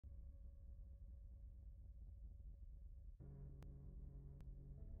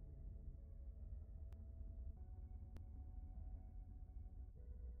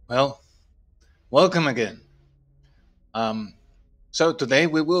Well, welcome again. Um, so today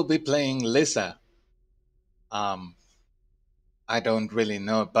we will be playing Lisa. Um, I don't really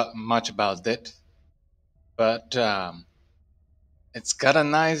know much about it, but it's got a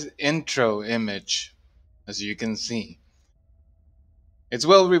nice intro image, as you can see. It's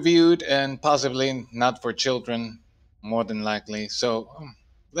well reviewed and possibly not for children, more than likely. So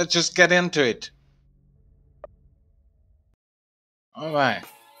let's just get into it. All right.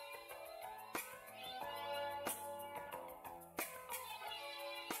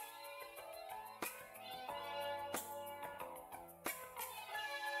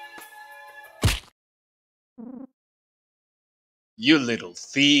 You little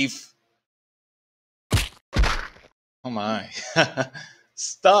thief. Oh my.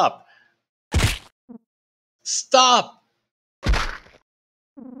 Stop. Stop.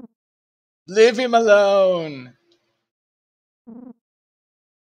 Leave him alone.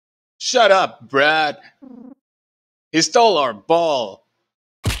 Shut up, Brad. He stole our ball.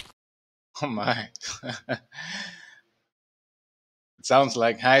 Oh my. It sounds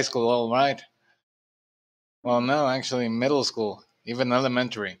like high school, all right. Well, no, actually, middle school, even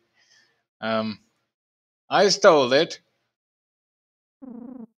elementary. Um, I stole it.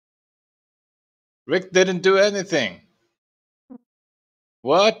 Rick didn't do anything.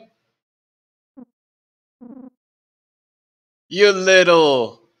 What? You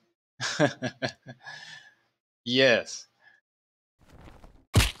little. Yes.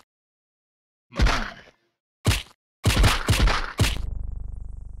 My.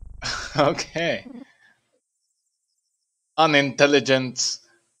 Okay. Unintelligent.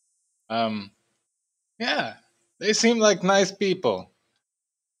 Um, yeah, they seem like nice people.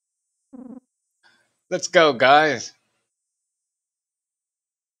 Let's go, guys.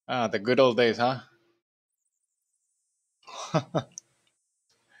 Ah, the good old days, huh?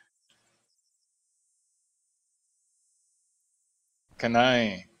 Can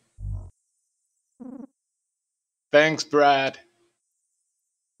I? Thanks, Brad.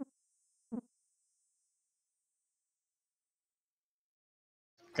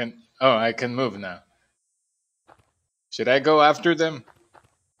 Can oh, I can move now. Should I go after them?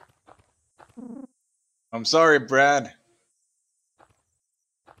 I'm sorry, Brad.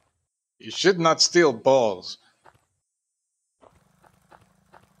 You should not steal balls.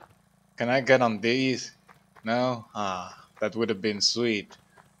 Can I get on these? No? Ah, that would have been sweet.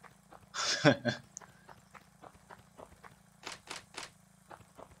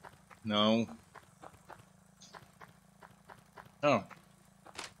 No. Oh.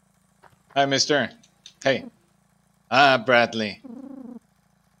 Hi, mister. Hey. Ah, Bradley.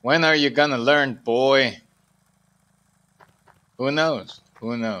 When are you gonna learn, boy? Who knows?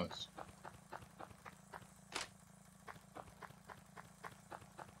 Who knows?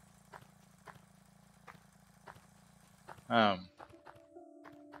 Um.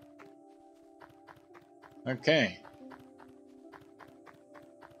 Okay.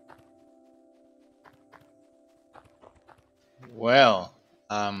 Well,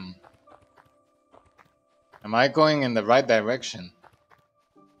 am I going in the right direction?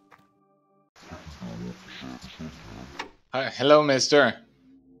 Hi, hello, mister.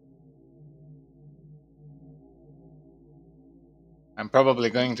 I'm probably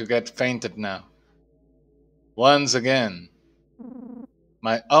going to get fainted now. Once again.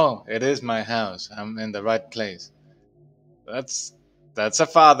 It is my house. I'm in the right place. That's that's a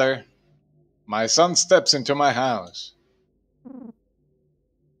father. My son steps into my house.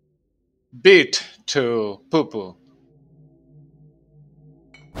 Beat to poo poo.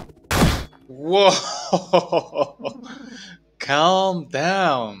 Whoa! Calm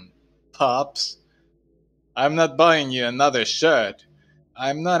down, pops. I'm not buying you another shirt.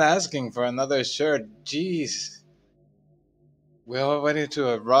 I'm not asking for another shirt. Jeez. We're already to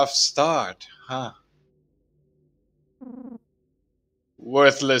a rough start, huh?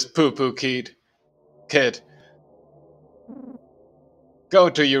 Worthless poo poo kid. Kid, go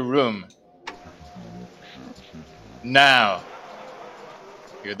to your room. Now.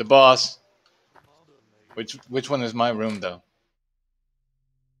 You're the boss. Which one is my room though?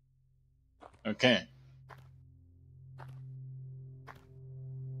 Okay.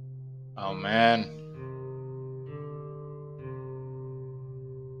 Oh man.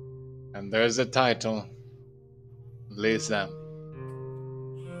 And there's the title. Lisa.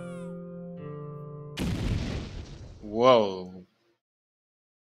 Whoa.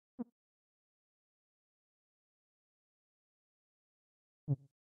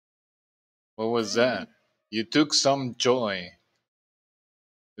 What was that? You took some joy.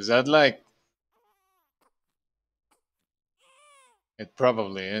 Is that like It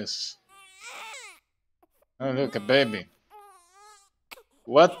probably is. Oh, look, a baby.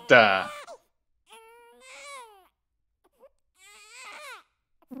 What the?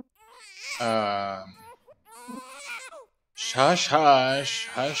 Um, Hush, hush,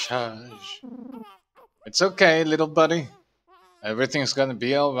 hush, hush. It's okay, little buddy. Everything's gonna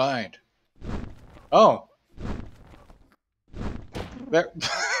be alright. Oh, there.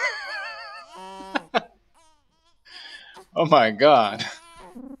 Oh my god.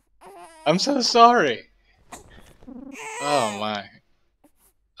 I'm so sorry. Oh my.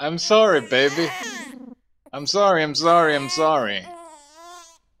 I'm sorry, baby. I'm sorry, I'm sorry, I'm sorry.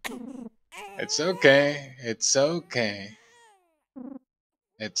 It's okay, it's okay,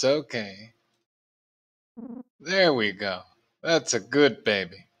 it's okay. There we go. That's a good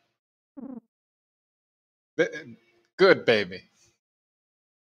baby. Good baby.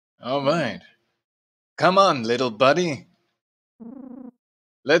 Alright. Come on, little buddy.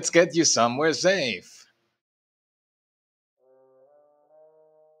 Let's get you somewhere safe.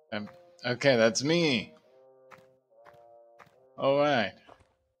 Um, okay, that's me. Alright.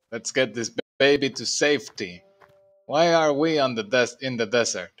 Let's get this baby to safety. Why are we on the in the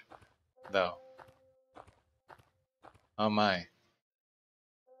desert, though? Oh my.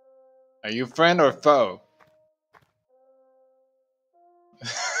 Are you friend or foe?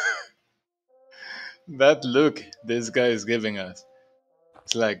 That look this guy is giving us.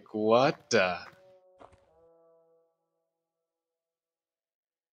 It's like, what the?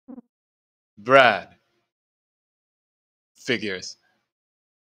 Brad. Figures.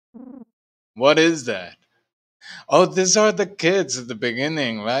 What is that? Oh, these are the kids at the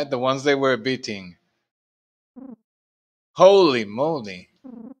beginning, right? The ones they were beating. Holy moly.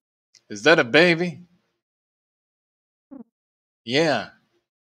 Is that a baby? Yeah.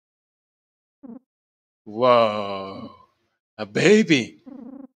 Whoa. A baby.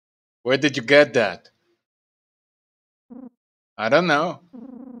 Where did you get that? I don't know.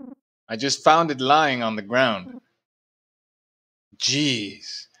 I just found it lying on the ground.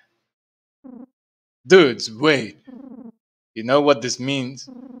 Jeez. Dudes, wait. You know what this means?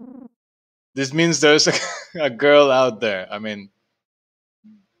 This means there's a girl out there. I mean,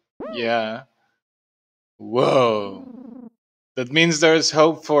 yeah. Whoa. That means there's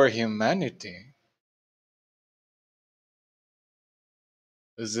hope for humanity.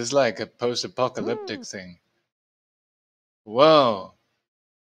 Is this like a post apocalyptic thing? Whoa.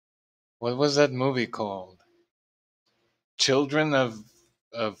 What was that movie called? Children of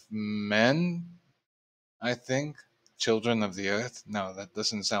Men, I think. Children of the Earth? No, that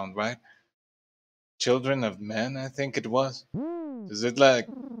doesn't sound right. Children of Men, I think it was. Is it like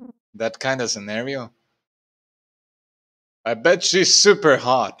that kind of scenario? I bet she's super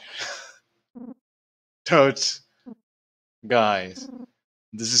hot. Totes. Guys,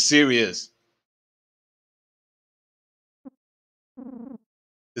 this is serious.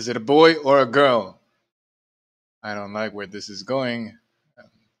 Is it a boy or a girl? I don't like where this is going.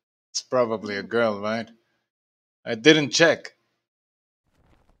 It's probably a girl, right? I didn't check.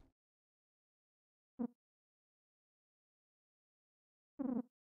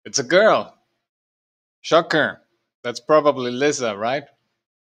 It's a girl. Shocker. That's probably Lisa, right?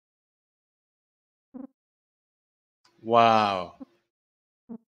 Wow.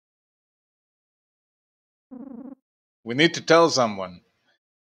 We need to tell someone.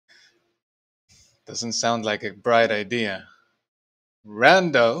 Doesn't sound like a bright idea.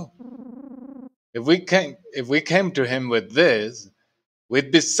 Rando, if we came to him with this,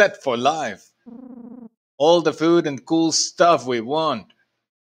 we'd be set for life. All the food and cool stuff we want.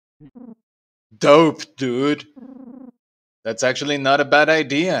 Dope, dude. That's actually not a bad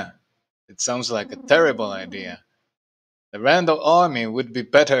idea. It sounds like a terrible idea. The Rando army would be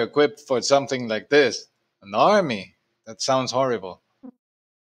better equipped for something like this. An army? That sounds horrible.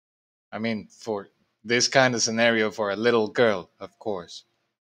 I mean, for this kind of scenario for a little girl, of course.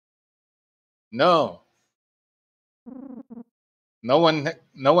 No, no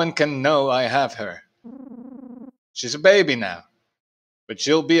one can know I have her. She's a baby now, but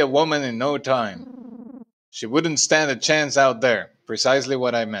she'll be a woman in no time. She wouldn't stand a chance out there. Precisely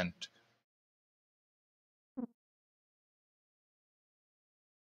what I meant.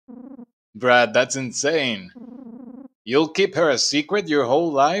 Brad, that's insane. You'll keep her a secret your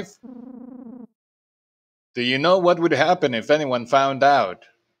whole life? Do you know what would happen if anyone found out?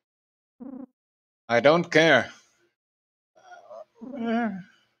 I don't care.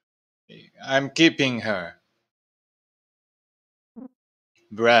 I'm keeping her.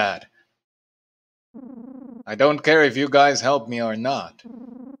 Brad, I don't care if you guys help me or not.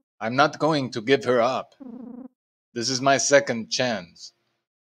 I'm not going to give her up. This is my second chance.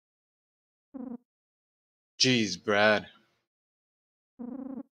 Jeez, Brad.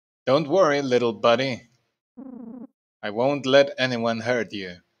 Don't worry, little buddy. I won't let anyone hurt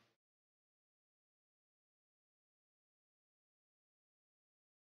you.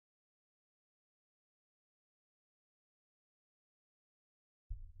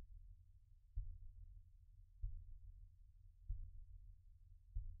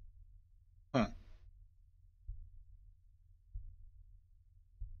 Huh.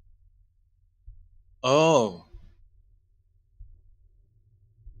 Oh,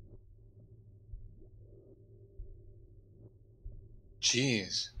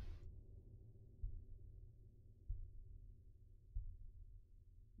 jeez.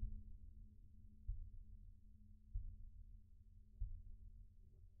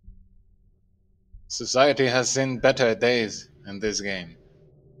 Society has seen better days in this game.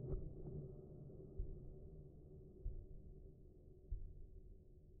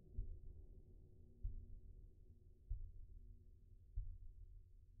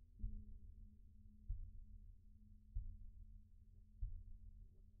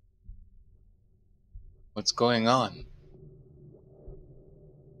 What's going on?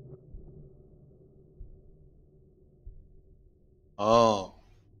 Oh,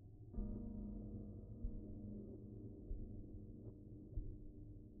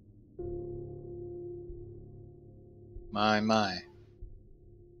 my.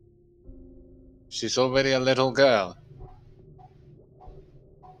 She's already a little girl.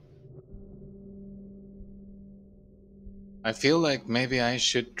 I feel like maybe I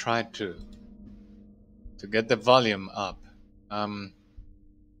should try to get the volume up. Um,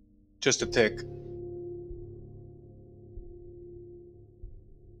 just a tick.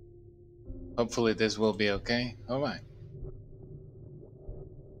 Hopefully this will be okay. Alright.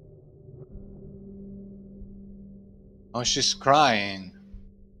 Oh, she's crying.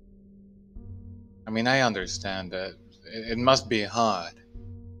 I mean, I understand that. It must be hard.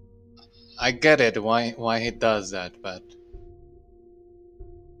 I get it why he does that, but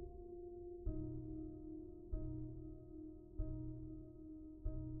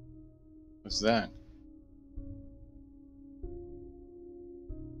what's that?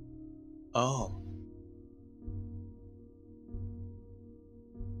 Oh,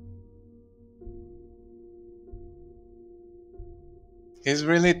 he's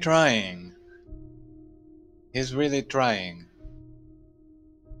really trying. He's really trying.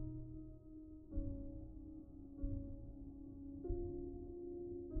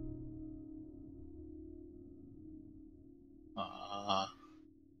 Uh,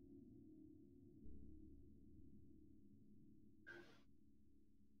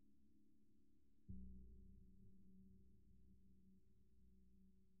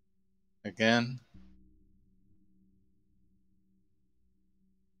 again?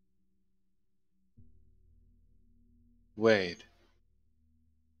 Wait.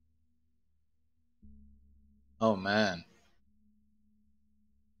 Oh man.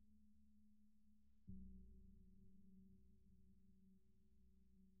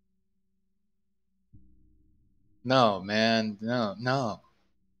 No, man. No, no.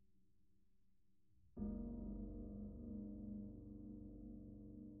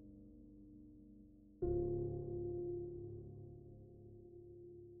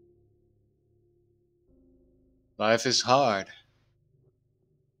 Life is hard.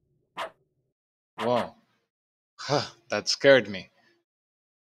 Whoa. Huh, that scared me.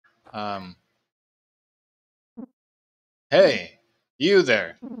 Um, hey, you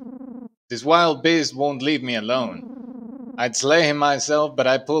there. This wild beast won't leave me alone. I'd slay him myself, but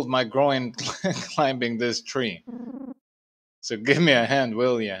I pulled my groin climbing this tree. So give me a hand,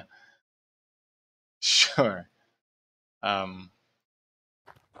 will ya? Sure. Um,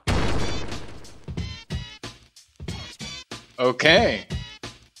 okay.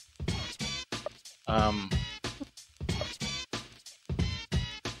 Um,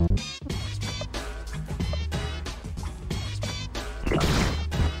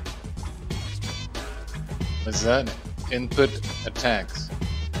 what's that? Input attacks.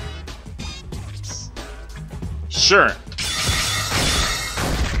 Sure.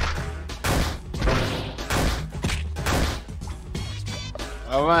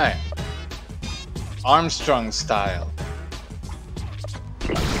 Alright. Armstrong style.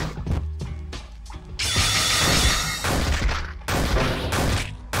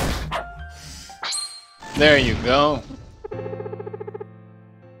 There you go.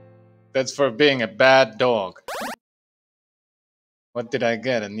 That's for being a bad dog. What did I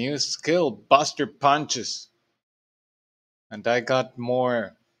get? A new skill, Buster Punches. And I got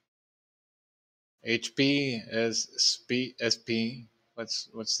more HP is SP.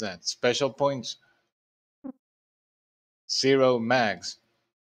 What's that? Special points. Zero mags.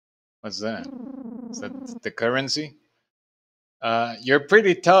 What's that? Is that the currency? You're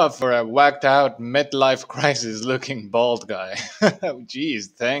pretty tough for a whacked out midlife crisis looking bald guy.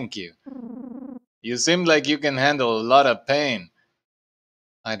 Jeez, thank you. You seem like you can handle a lot of pain.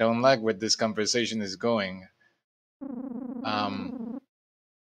 I don't like where this conversation is going. Um,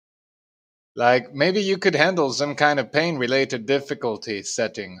 like maybe you could handle some kind of pain related difficulty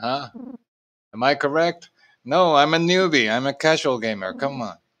setting, huh? Am I correct? No, I'm a newbie. I'm a casual gamer. Come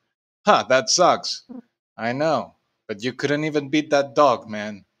on. Huh, that sucks. I know. But you couldn't even beat that dog,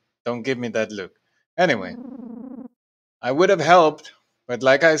 man. Don't give me that look. Anyway, I would have helped, but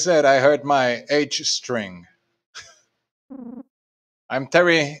like I said, I hurt my H string. I'm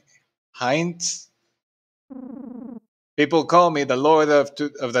Terry Heinz. People call me the Lord of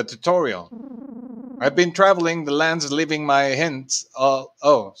the Tutorial. I've been traveling the lands leaving my hints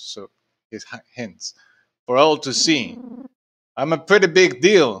all so his hints for all to see. I'm a pretty big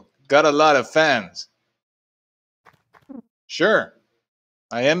deal. Got a lot of fans. Sure.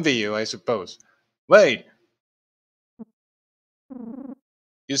 I envy you, I suppose. Wait,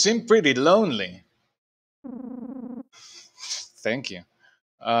 you seem pretty lonely. Thank you.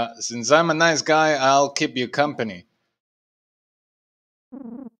 Since I'm a nice guy, I'll keep you company.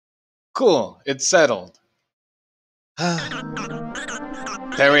 Cool, it's settled.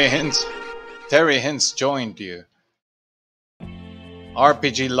 Terry Hints. Terry Hints joined you.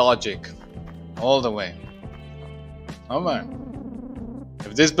 RPG logic. All the way. Oh man.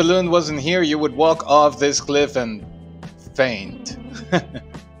 If this balloon wasn't here, you would walk off this cliff and faint.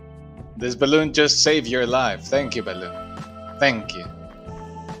 This balloon just saved your life. Thank you, balloon. Thank you.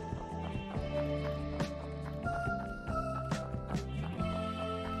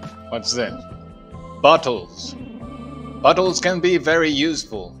 What's this? Bottles. Bottles can be very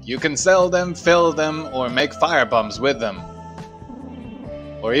useful. You can sell them, fill them, or make fire bombs with them.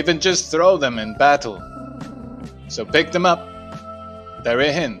 Or even just throw them in battle. So pick them up. There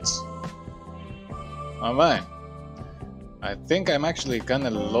are hints. Alright. I think I'm actually gonna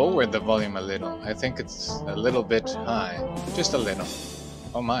lower the volume a little. I think it's a little bit high. Just a little.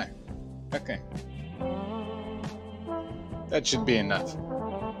 Oh my. Okay. That should be enough.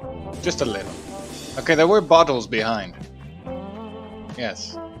 Just a little. Okay, there were bottles behind.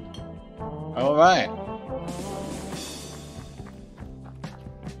 Yes. Alright.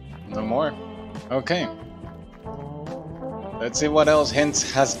 No more? Okay. Let's see what else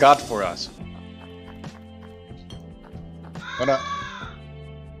Hints has got for us. What a...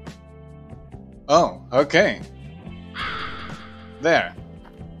 Oh, okay. There.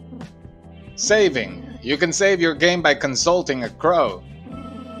 Saving. You can save your game by consulting a crow.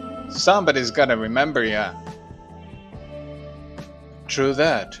 Somebody's gotta remember ya. True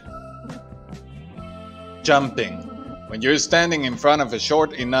that. Jumping. When you're standing in front of a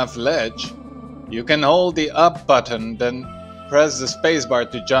short enough ledge, you can hold the up button, then press the spacebar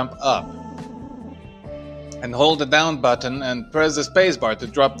to jump up. And hold the down button and press the spacebar to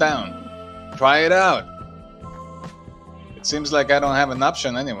drop down. Try it out. It seems like I don't have an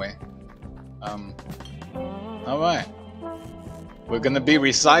option anyway. Alright. We're gonna be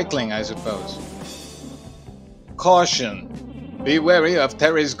recycling, I suppose. Caution. Be wary of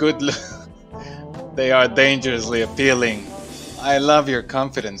Terry's good look. They are dangerously appealing. I love your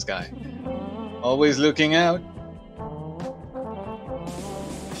confidence, guy. Always looking out.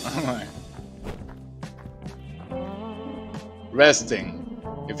 Alright. Resting.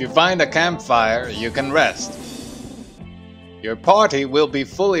 If you find a campfire, you can rest. Your party will be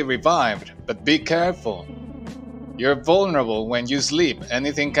fully revived, but be careful. You're vulnerable when you sleep.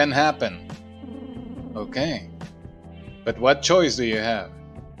 Anything can happen. Okay. But what choice do you have?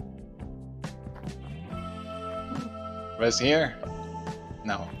 Rest here?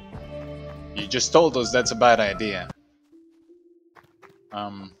 No. You just told us that's a bad idea.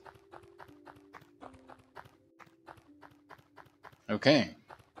 Okay.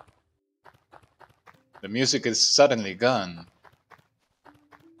 The music is suddenly gone.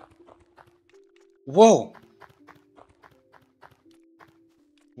 Whoa!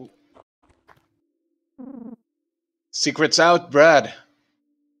 Secret's out, Brad.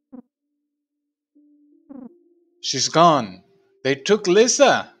 She's gone. They took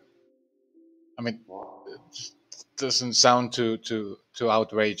Lisa. I mean, it doesn't sound too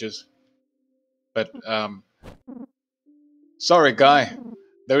outrageous. But sorry, guy.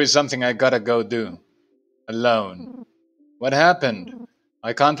 There is something I gotta go do. Alone. What happened?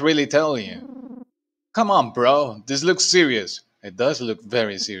 I can't really tell you. Come on, bro. This looks serious. It does look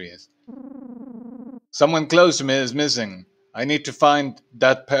very serious. Someone close to me is missing. I need to find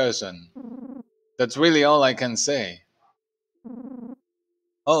that person. That's really all I can say.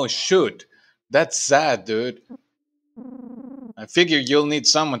 Oh, shoot. That's sad, dude. I figure you'll need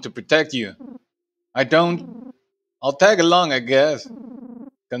someone to protect you. I don't. I'll tag along, I guess.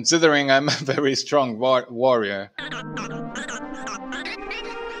 Considering I'm a very strong warrior.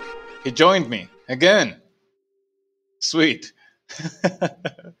 He joined me. Again. Sweet.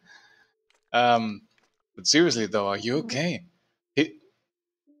 um, but seriously though, are you okay? He,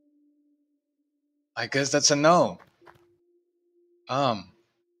 I guess that's a no. Um,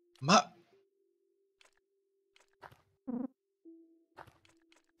 ma-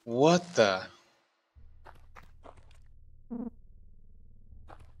 what the?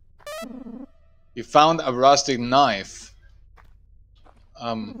 You found a rusty knife.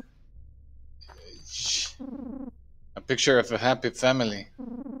 Um, a picture of a happy family.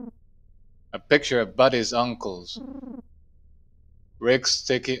 A picture of Buddy's uncles. Rick's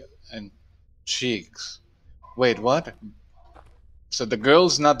sticky and cheeks. Wait, what? So the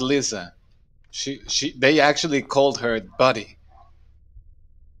girl's not Lisa. They actually called her Buddy.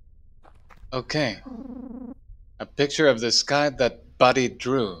 Okay. A picture of the sky that Buddy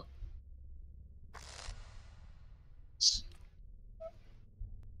drew.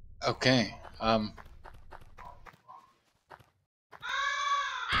 Okay.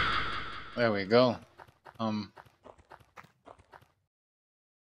 There we go. Um.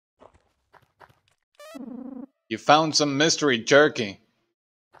 You found some mystery jerky.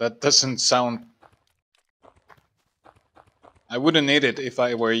 That doesn't sound... I wouldn't eat it if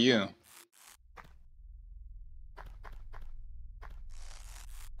I were you.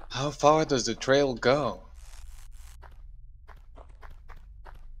 How far does the trail go?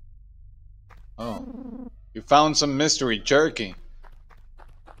 Oh. You found some mystery jerky.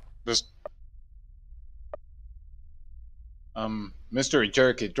 Just... mystery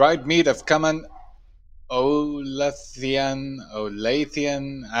jerky. Dried meat of common Olathian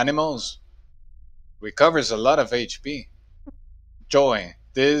animals. Recovers a lot of HP. Joy.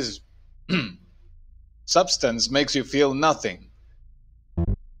 This substance makes you feel nothing.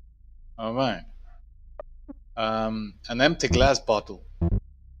 Alright. An empty glass bottle.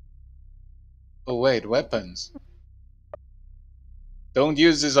 Oh wait, weapons. Don't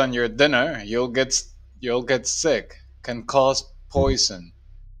use this on your dinner. You'll get sick. Can cause poison.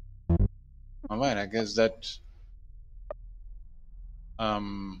 Alright, I guess that...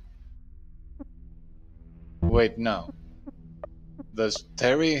 Wait, no. Does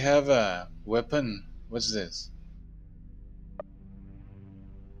Terry have a weapon? What's this?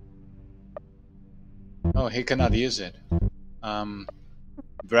 Oh, he cannot use it.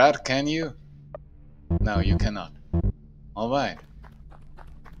 Brad, can you? No, you cannot. Alright.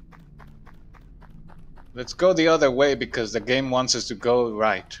 Let's go the other way because the game wants us to go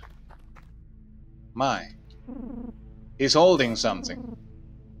right. My. He's holding something.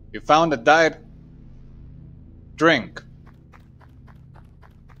 You found a diet drink.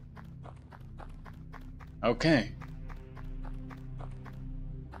 Okay.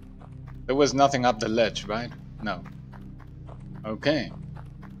 There was nothing up the ledge, right? No. Okay.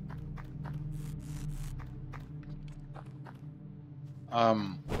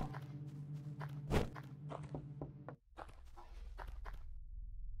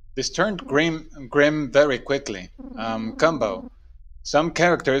 This turned grim very quickly. Combo. Some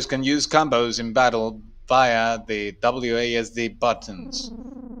characters can use combos in battle via the WASD buttons.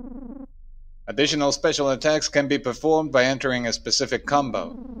 Additional special attacks can be performed by entering a specific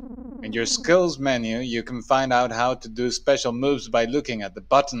combo. In your skills menu, you can find out how to do special moves by looking at the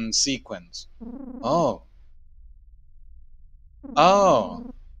button sequence. Oh.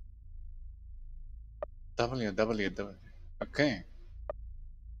 Oh. WWW. Okay.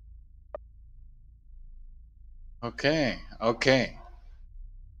 Okay. Okay.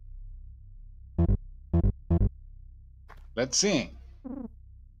 Let's see.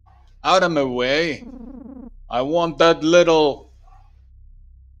 Out of my way. I want that little...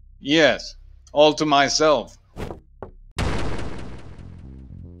 Yes. All to myself.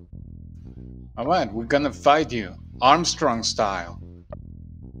 Alright, we're gonna fight you. Armstrong style.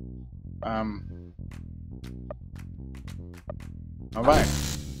 Alright.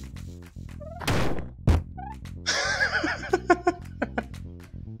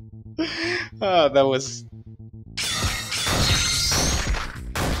 Ah, that was...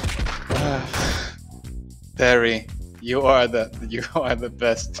 Terry, you are the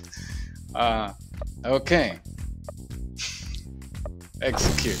best. Okay.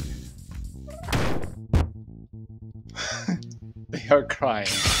 Execute. They are crying.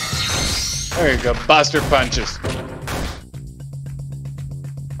 There you go, buster punches.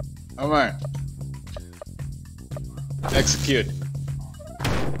 Alright. Execute.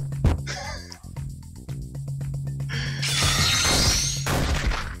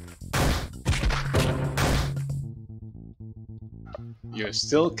 You're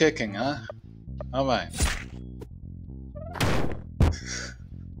still kicking, huh? Alright.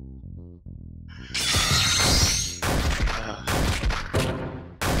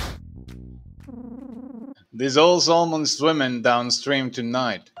 These old salmon swimming downstream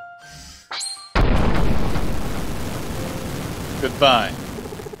tonight. Goodbye.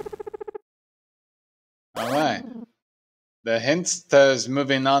 Alright. The hintster's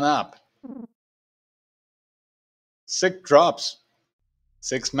moving on up. 6 drops.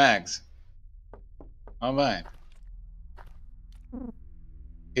 6 mags. Alright.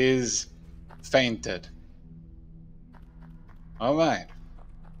 He's fainted. Alright.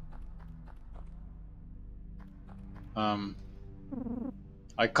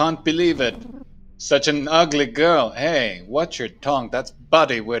 I can't believe it. Such an ugly girl. Hey, watch your tongue. That's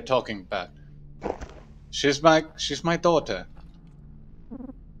Buddy we're talking about. She's my daughter.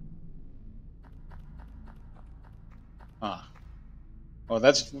 Ah. Well,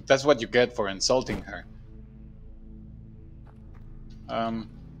 that's what you get for insulting her.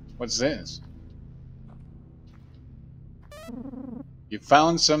 What's this? You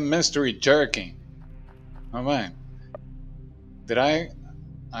found some mystery jerky. Alright. Did I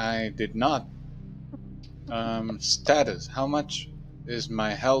did not. Status. How much is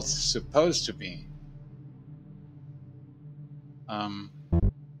my health supposed to be?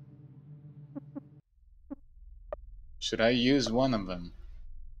 Should I use one of them?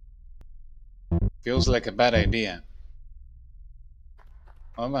 Feels like a bad idea.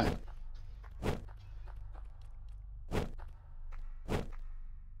 Alright.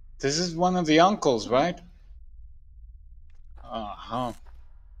 This is one of the uncles, right? Uh-huh.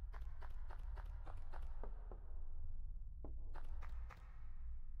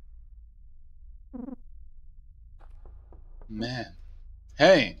 Man.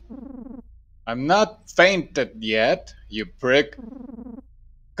 Hey! I'm not fainted yet, you prick.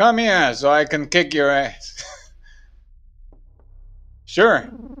 Come here so I can kick your ass. Sure.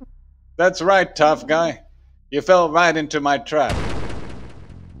 That's right, tough guy. You fell right into my trap.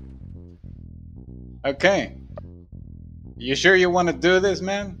 Okay. You sure you want to do this,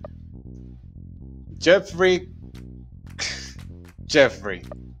 man? Jeffrey... Jeffrey.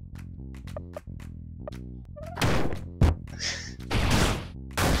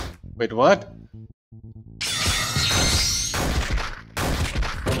 Wait, what?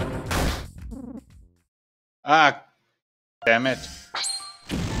 Ah, damn it.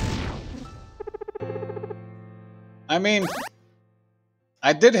 I mean,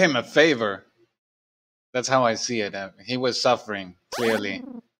 I did him a favor. That's how I see it. He was suffering, clearly.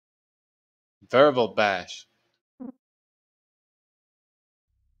 Verbal bash.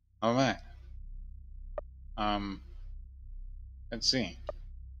 Alright. Let's see.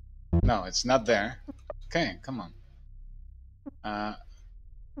 No, it's not there. Okay, come on.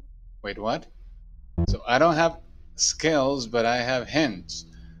 Wait, what? So I don't have skills, but I have hints.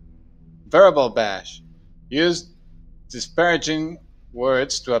 Verbal bash. Use disparaging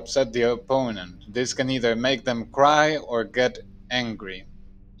words to upset the opponent. This can either make them cry or get angry.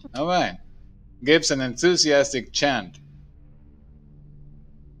 Alright. Gives an enthusiastic chant.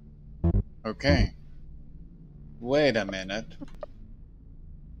 Okay. Wait a minute.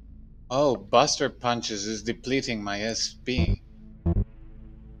 Oh, Buster Punches is depleting my SP.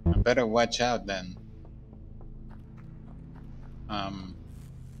 I better watch out then.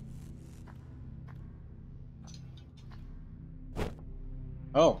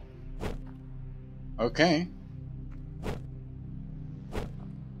 Oh. Okay.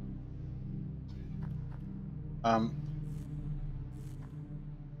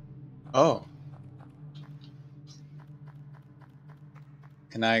 Oh.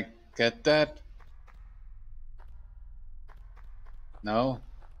 Can I get that? No?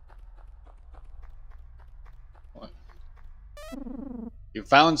 What? You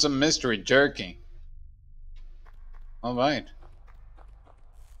found some mystery jerky. Alright.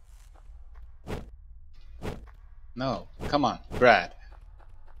 No, come on, Brad.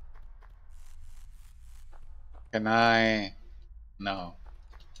 Can I... No.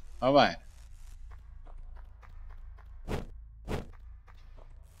 Alright.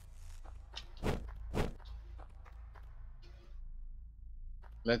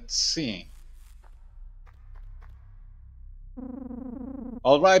 Let's see.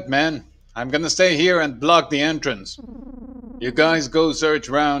 Alright, man. I'm gonna stay here and block the entrance. You guys go search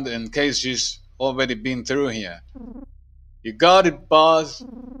round in case she's already been through here. You got it, boss?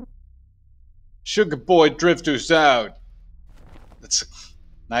 Sugar Boy Drifters out. That's a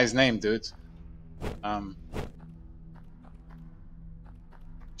nice name, dude. Um,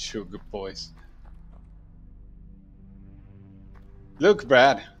 Sugar Boys. Look,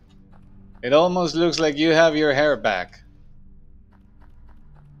 Brad. It almost looks like you have your hair back.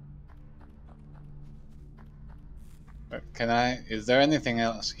 But is there anything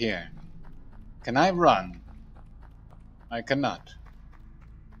else here? Can I run? I cannot.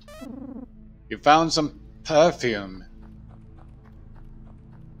 You found some perfume.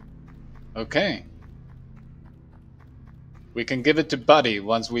 Okay. We can give it to Buddy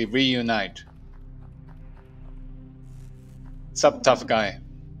once we reunite. Sup, tough guy?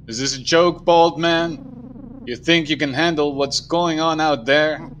 Is this a joke, bald man? You think you can handle what's going on out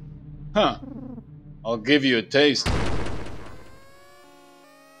there? Huh. I'll give you a taste.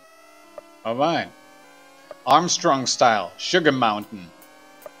 Alright. Armstrong style, Sugar Mountain.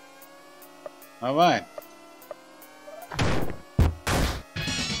 Alright.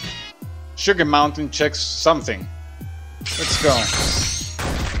 Sugar Mountain checks something. Let's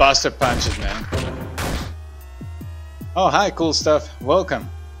go. Buster punches, man. Oh, hi, cool stuff. Welcome.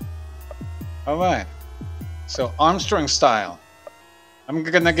 Alright. So, Armstrong style. I'm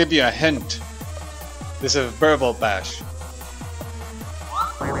gonna give you a hint. This is a verbal bash.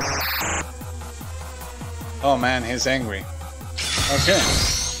 Oh man, he's angry. Okay.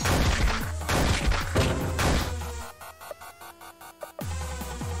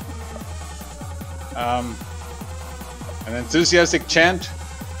 An enthusiastic chant.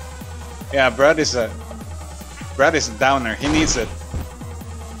 Yeah, Brad is a downer. He needs it.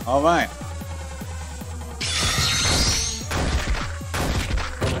 All right.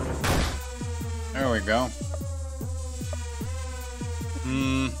 There we go.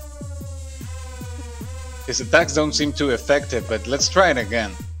 His attacks don't seem too effective, but let's try it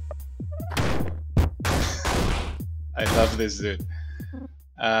again. I love this dude.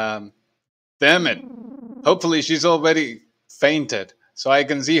 Damn it. Hopefully she's already fainted, so I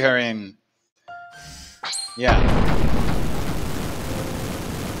can see her in... Yeah.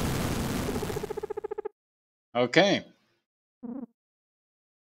 Okay.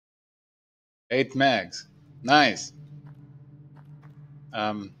 8 mags. Nice.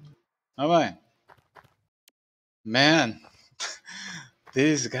 Alright. Man.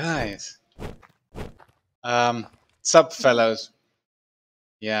 These guys. Sup, fellows.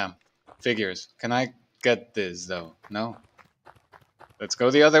 Yeah. Figures. Can I get this, though? No? Let's go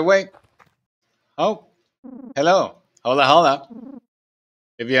the other way. Oh. Hello. Hola, hola.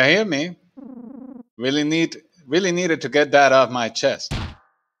 If you hear me, really needed to get that off my chest.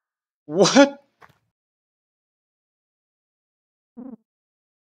 What?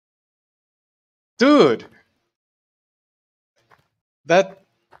 Dude. That...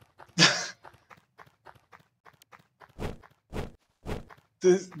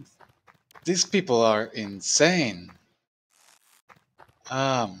 These people are insane.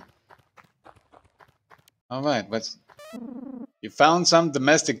 Alright, but... You found some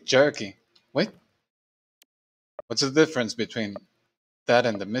domestic jerky. Wait. What's the difference between that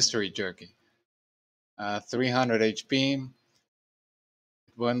and the mystery jerky? 300 HP.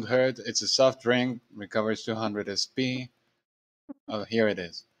 It won't hurt. It's a soft drink. Recovers 200 SP. Oh, here it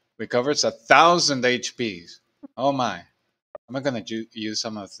is. Recovers 1,000 HPs. Oh my. I'm gonna use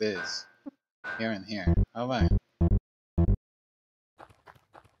some of this. Here and here. Alright.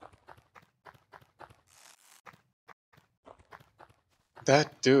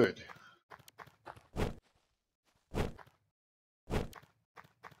 That dude.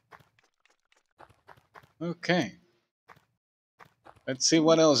 Okay. Let's see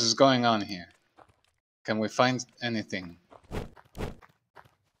what else is going on here. Can we find anything?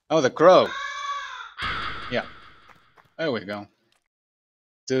 Oh, the crow. Yeah. There we go.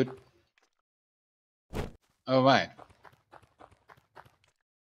 Dude. Alright.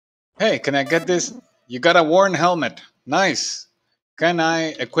 Hey, can I get this? You got a worn helmet. Nice. Can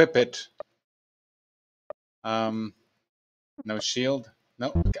I equip it? No shield?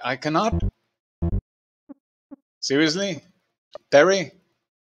 No, I cannot? Seriously? Terry?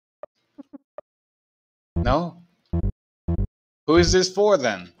 No? Who is this for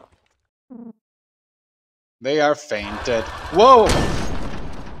then? They are fainted. Whoa!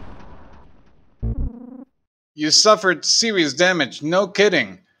 You suffered serious damage, no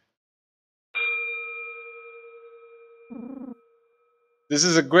kidding. This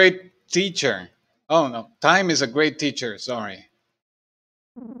is a great teacher. Oh no, time is a great teacher, sorry.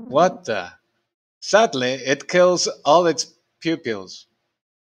 What the? Sadly, it kills all its pupils.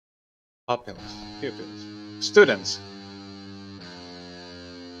 Pupils. Pupils. Students.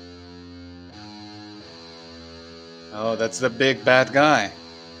 Oh, that's the big bad guy.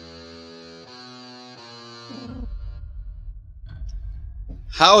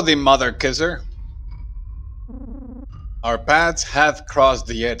 Howdy, mother kisser. Our paths hath crossed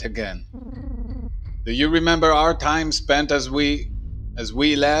yet again. Do you remember our time spent as we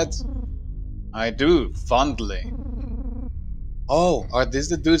lads? I do, fondly. Oh, are these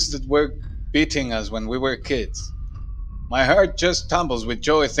the dudes that were beating us when we were kids? My heart just tumbles with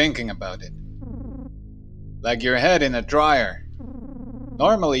joy thinking about it. Like your head in a dryer.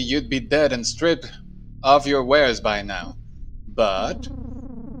 Normally you'd be dead and stripped of your wares by now. But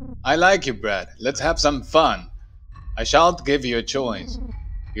I like you, Brad. Let's have some fun. I shall give you a choice.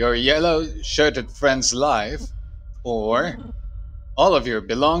 Your yellow-shirted friend's life, or all of your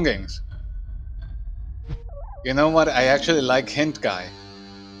belongings. You know what? I actually like Hint Guy.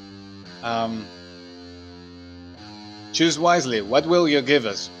 Choose wisely. What will you give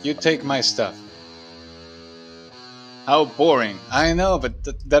us? You take my stuff. How boring. I know, but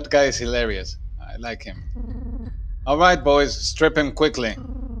that guy is hilarious. I like him. Alright, boys, strip him quickly.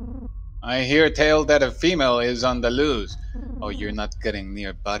 I hear tale that a female is on the loose. Oh, you're not getting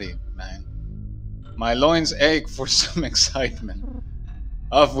near Buddy, man. My loins ache for some excitement.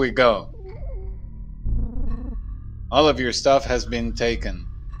 Off we go. All of your stuff has been taken.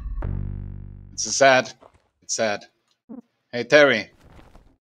 It's sad. It's sad. Hey, Terry.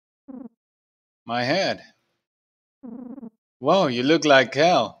 My head. Whoa, you look like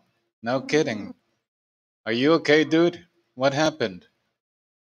hell. No kidding. Are you okay, dude? What happened?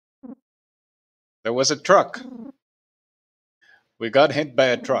 There was a truck. We got hit by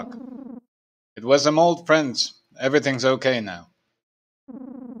a truck. It was some old friends. Everything's okay now.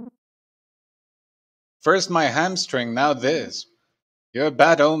 First my hamstring, now this. You're a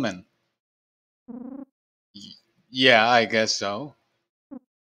bad omen. Yeah, I guess so.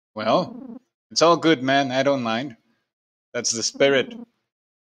 Well, it's all good, man. I don't mind. That's the spirit.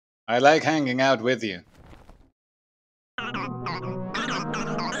 I like hanging out with you.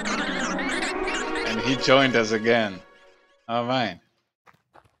 And he joined us again. Alright.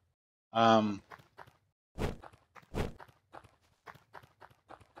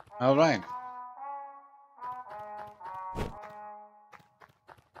 Alright.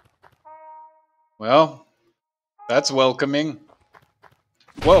 Well, that's welcoming.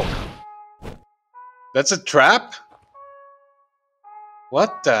 Whoa. That's a trap?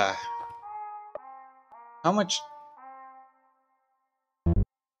 What the? How much?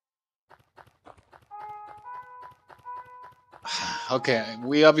 Okay,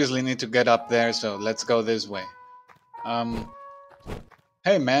 we obviously need to get up there, so let's go this way.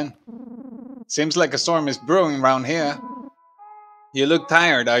 Hey man. Seems like a storm is brewing around here. You look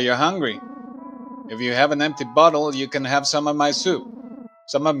tired. Are you hungry? If you have an empty bottle, you can have some of my soup.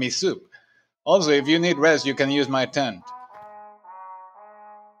 Some of me soup. Also, if you need rest, you can use my tent.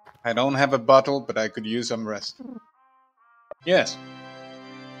 I don't have a bottle, but I could use some rest. Yes.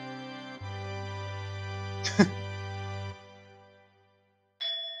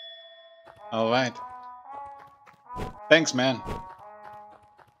 Alright. Thanks, man.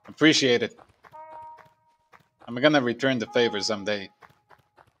 Appreciate it. I'm gonna return the favor someday.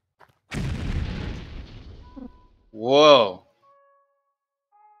 Whoa.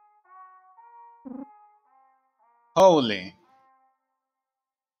 Holy.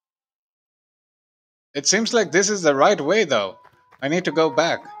 It seems like this is the right way, though. I need to go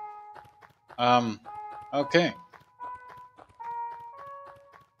back. Okay.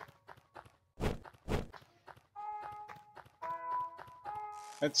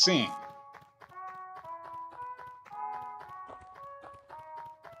 Let's see.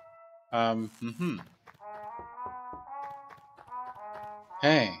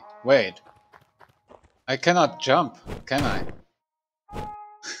 Hey, wait. I cannot jump, can I?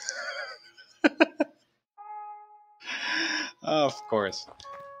 Of course.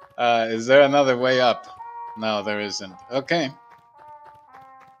 Is there another way up? No, there isn't. Okay.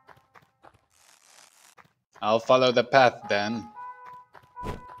 I'll follow the path then.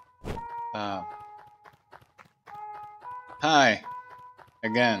 Hi.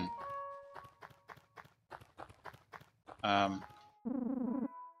 Again.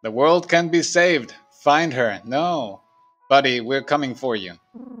 The world can be saved. Find her. No. Buddy, we're coming for you.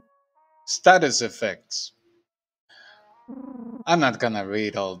 Status effects. I'm not gonna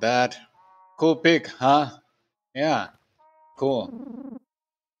read all that. Cool pic, huh? Yeah. Cool.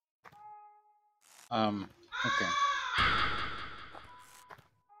 Okay.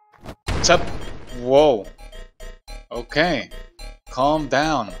 What's up? Whoa. Okay. Calm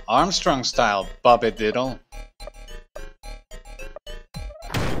down. Armstrong style, Bobby Diddle.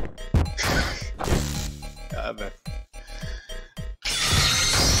 God,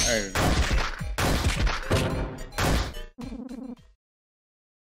 there you go.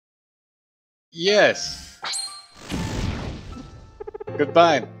 Yes.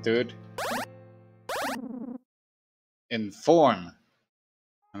 Goodbye, dude. Inform.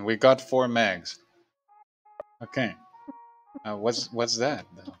 And we got 4 megs. Okay. What's that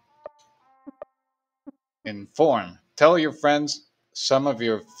though? Inform. Tell your friends some of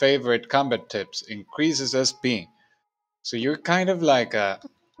your favorite combat tips. Increases SP. So you're kind of like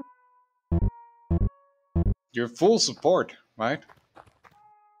you're full support, right?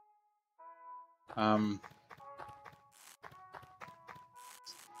 Um,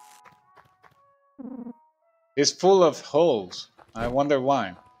 he's full of holes. I wonder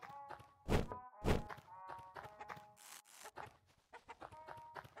why.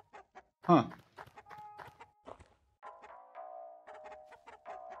 Huh.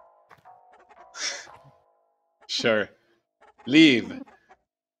 Sure. Leave.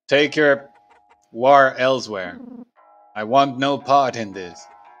 Take your war elsewhere. I want no part in this.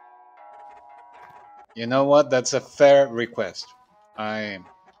 You know what? That's a fair request. I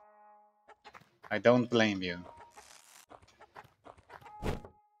I don't blame you.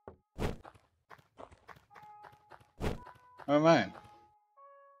 Oh man.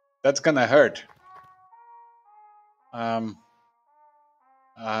 That's gonna hurt. Um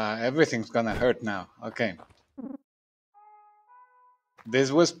everything's gonna hurt now. Okay.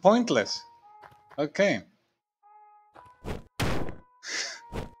 This was pointless. Okay.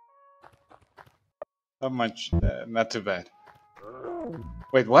 How much? Not too bad.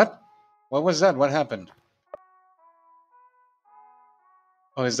 Wait, what? What was that? What happened?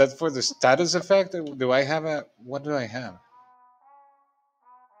 Oh, is that for the status effect? Do I have a... What do I have?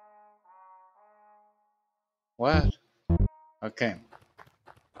 What? Okay.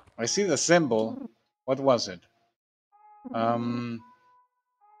 I see the symbol. What was it? Um...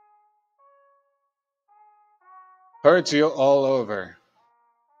 Hurts you all over.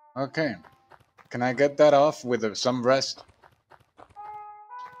 Okay. Can I get that off with some rest?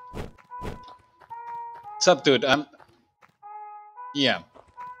 What's up, dude? Yeah.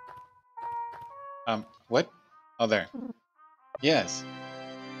 What? Oh, there. Yes.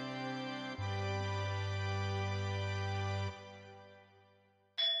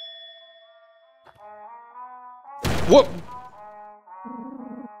 Whoop!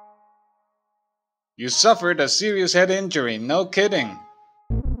 You suffered a serious head injury, no kidding.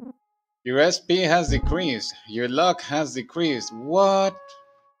 Your SP has decreased. Your luck has decreased. What?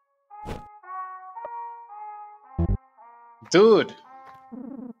 Dude,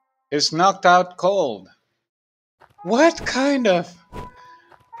 it's knocked out cold. What kind of...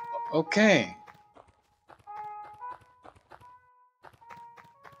 Okay.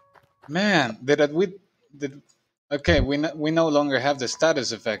 Man, did okay, we no longer have the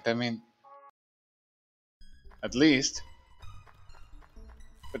status effect. I mean, at least.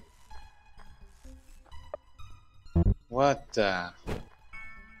 But what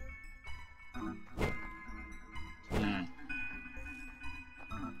hmm.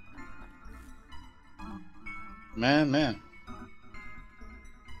 Man.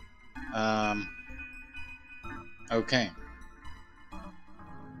 Okay.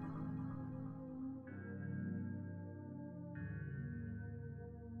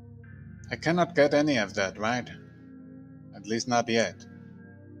 I cannot get any of that, right? At least not yet.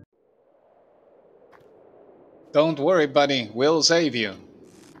 Don't worry, buddy. We'll save you.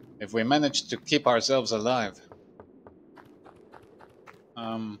 If we manage to keep ourselves alive.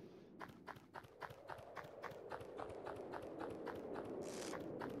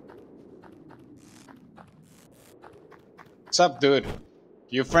 What's up, dude?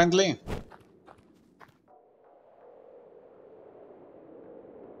 You friendly?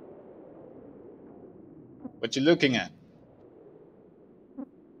 What you looking at?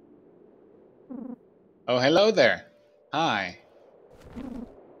 Oh, hello there. Hi.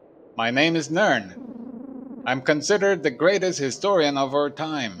 My name is Nern. I'm considered the greatest historian of our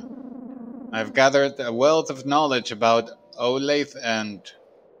time. I've gathered a wealth of knowledge about Olathe and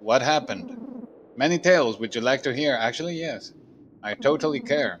what happened. Many tales. Would you like to hear? Actually, yes. I totally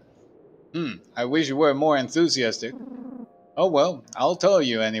care. I wish you were more enthusiastic. Oh well, I'll tell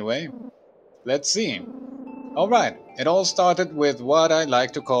you anyway. Let's see. Alright, it all started with what I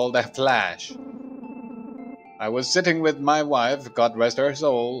like to call the flash. I was sitting with my wife, God rest her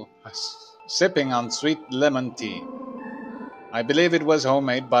soul, sipping on sweet lemon tea. I believe it was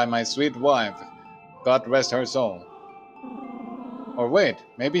homemade by my sweet wife, God rest her soul. Or wait,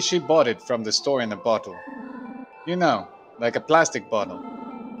 maybe she bought it from the store in a bottle. You know, like a plastic bottle.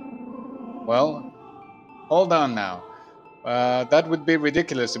 Well, hold on now. That would be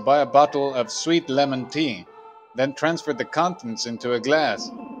ridiculous to buy a bottle of sweet lemon tea, then transfer the contents into a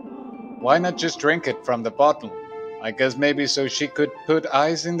glass. Why not just drink it from the bottle? I guess maybe so she could put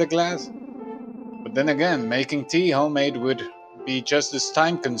ice in the glass? But then again, making tea homemade would be just as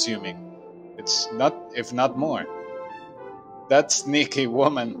time consuming. It's not, if not more. That sneaky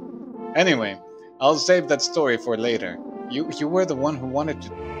woman. Anyway, I'll save that story for later. You were the one who wanted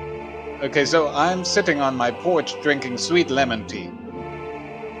to. Okay, so I'm sitting on my porch drinking sweet lemon tea.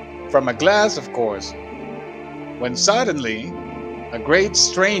 From a glass, of course. When suddenly, a great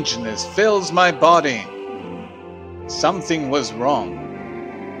strangeness fills my body. Something was wrong.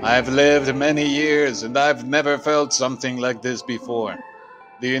 I've lived many years and I've never felt something like this before.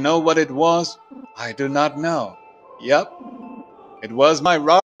 Do you know what it was? I do not know. Yep, it was my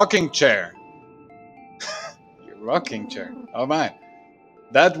rocking chair. Your rocking chair? Oh my.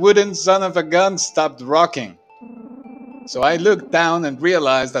 That wooden son of a gun stopped rocking. So I looked down and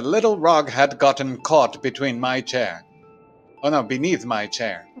realized a little rock had gotten caught between my chair. Oh no, beneath my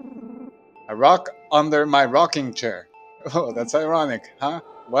chair. A rock under my rocking chair. Oh, that's ironic, huh?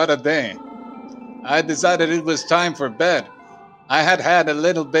 What a day. I decided it was time for bed. I had had a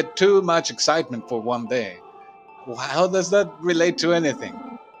little bit too much excitement for one day. How does that relate to anything?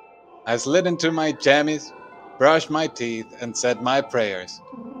 I slid into my jammies, brushed my teeth, and said my prayers.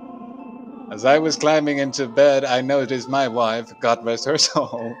 As I was climbing into bed, I noticed my wife, God rest her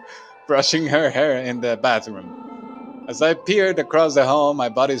soul, brushing her hair in the bathroom. As I peered across the hall, my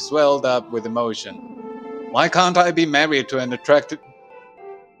body swelled up with emotion. Why can't I be married to an attractive...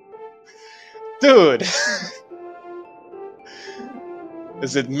 Dude!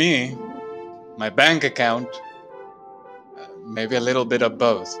 Is it me? My bank account? Maybe a little bit of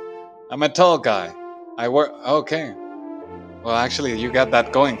both. I'm a tall guy. I work... Okay. Well, actually, you got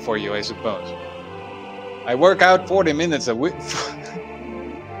that going for you, I suppose. I work out 40 minutes a week.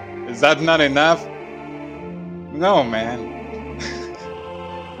 Is that not enough? No, man.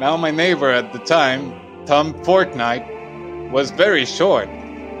 Now, my neighbor at the time, Tom Fortnite, was very short.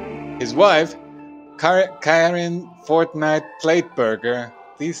 His wife, Karen Fortnite Plateburger,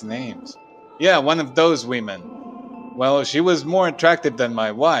 these names. Yeah, one of those women. Well, she was more attractive than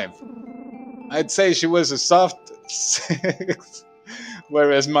my wife. I'd say she was a soft 6,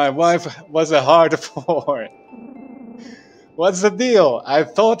 whereas my wife was a hard 4. What's the deal? I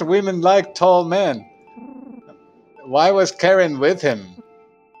thought women liked tall men. Why was Karen with him?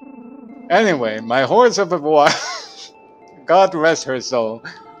 Anyway, my horse of a wife, God rest her soul,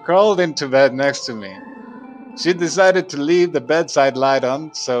 crawled into bed next to me. She decided to leave the bedside light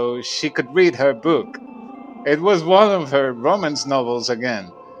on so she could read her book. It was one of her romance novels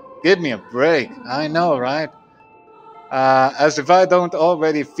again. Give me a break. I know, right? As if I don't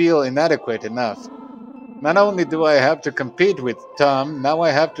already feel inadequate enough. Not only do I have to compete with Tom, now I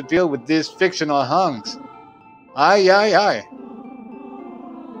have to deal with these fictional hunks. Aye, aye, aye.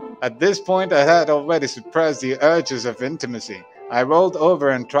 At this point, I had already suppressed the urges of intimacy. I rolled over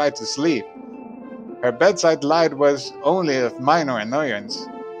and tried to sleep. Her bedside light was only of minor annoyance.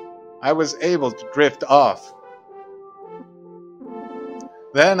 I was able to drift off.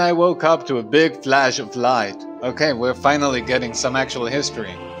 Then I woke up to a big flash of light. Okay, we're finally getting some actual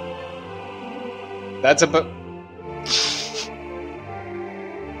history. That's about...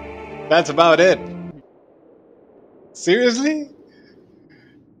 That's about it. Seriously?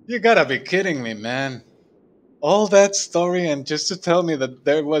 You gotta be kidding me, man. All that story and just to tell me that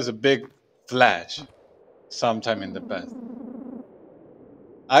there was a big flash sometime in the past.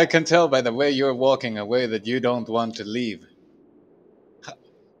 I can tell by the way you're walking away that you don't want to leave.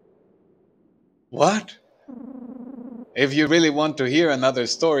 What? If you really want to hear another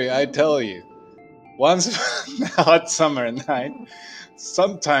story, I tell you. Once on a hot summer night,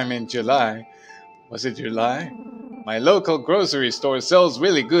 sometime in July, was it July? My local grocery store sells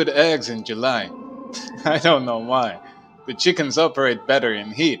really good eggs in July. I don't know why. The chickens operate better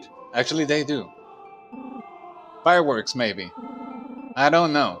in heat. Actually, they do. Fireworks, maybe. I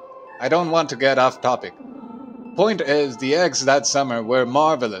don't know. I don't want to get off topic. Point is, the eggs that summer were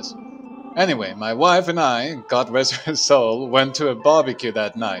marvelous. Anyway, my wife and I, God rest her soul, went to a barbecue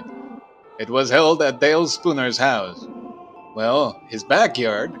that night. It was held at Dale Spooner's house. Well, his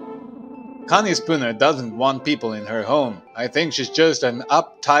backyard. Connie Spooner doesn't want people in her home. I think she's just an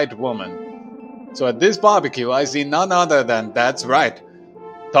uptight woman. So at this barbecue, I see none other than, that's right,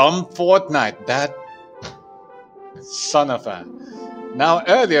 Tom Fortnite, that son of a... Now,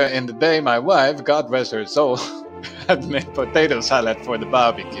 earlier in the day, my wife, God rest her soul, had made potato salad for the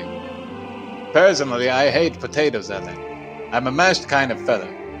barbecue. Personally, I hate potato salad. I'm a mashed kind of fella.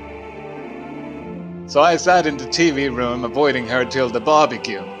 So I sat in the TV room avoiding her till the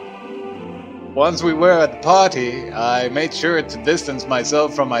barbecue. Once we were at the party, I made sure to distance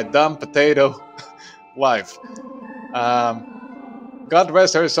myself from my dumb potato wife. God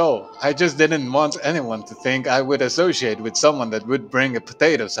rest her soul. I just didn't want anyone to think I would associate with someone that would bring a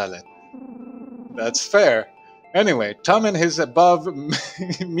potato salad. That's fair. Anyway, Tom and his above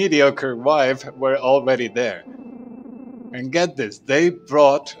mediocre wife were already there. And get this, they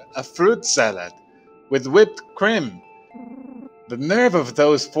brought a fruit salad with whipped cream. The nerve of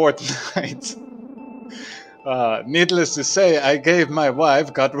those fortnights. Needless to say, I gave my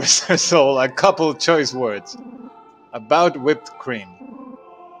wife, God rest her soul, a couple choice words about whipped cream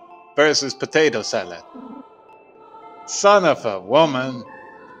versus potato salad. Son of a woman,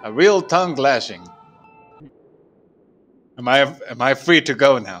 a real tongue lashing. Am I free to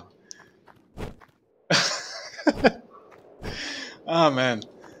go now? Oh man,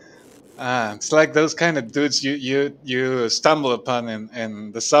 it's like those kind of dudes you stumble upon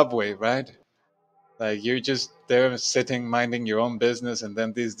in the subway, right? Like you're just there sitting minding your own business, and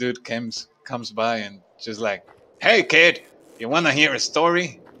then this dude comes by and just like, "Hey kid, you wanna hear a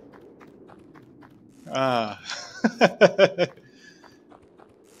story?" Ah,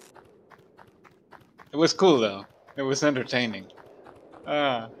 it was cool though. It was entertaining.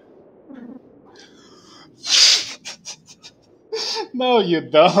 Ah. No, you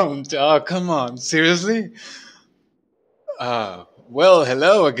don't. Oh, come on. Seriously? Well,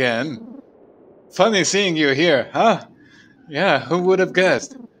 hello again. Funny seeing you here, huh? Yeah, who would have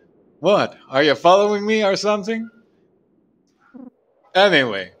guessed? What? Are you following me or something?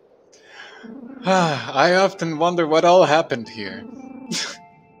 Anyway, I often wonder what all happened here.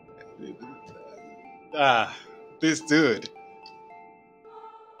 Ah, this dude.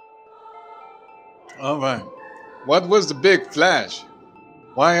 Alright. What was the big flash?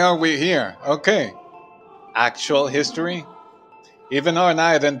 Why are we here? Okay. Actual history? Even our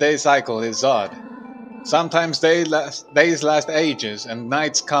night and day cycle is odd. Sometimes days last ages and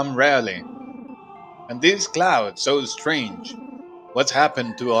nights come rarely. And these clouds, so strange. What's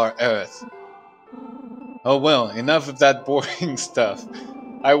happened to our Earth? Oh well, enough of that boring stuff.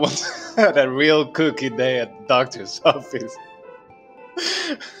 I once had a real cookie day at the doctor's office.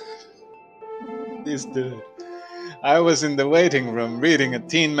 This dude. I was in the waiting room reading a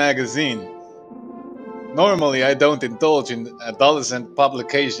teen magazine. Normally, I don't indulge in adolescent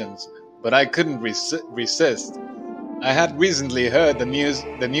publications, but I couldn't resist. I had recently heard the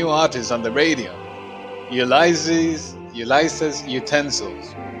new artist on the radio, Ulysses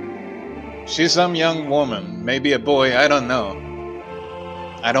Utensils. She's some young woman, maybe a boy, I don't know.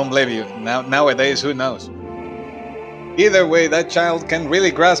 I don't blame you. Nowadays, who knows? Either way, that child can really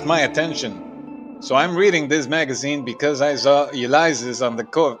grasp my attention. So I'm reading this magazine because I saw Ulysses on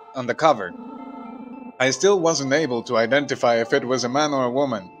the cover. I still wasn't able to identify if it was a man or a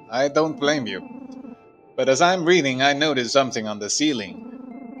woman. I don't blame you. But as I'm reading, I notice something on the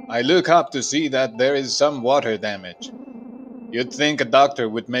ceiling. I look up to see that there is some water damage. You'd think a doctor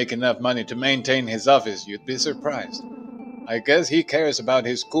would make enough money to maintain his office, you'd be surprised. I guess he cares about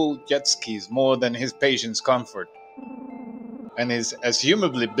his cool jet skis more than his patients' comfort. And his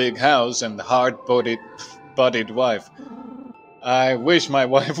assumably big house and hard-bodied wife. I wish my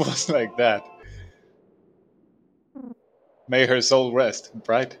wife was like that. May her soul rest,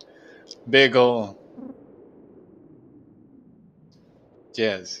 right? Big ol'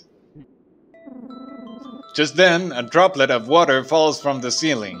 yes. Just then, a droplet of water falls from the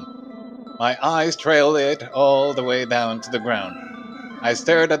ceiling. My eyes trail it all the way down to the ground. I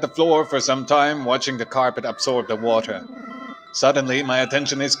stared at the floor for some time, watching the carpet absorb the water. Suddenly, my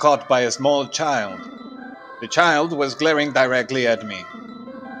attention is caught by a small child. The child was glaring directly at me.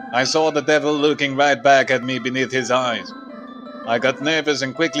 I saw the devil looking right back at me beneath his eyes. I got nervous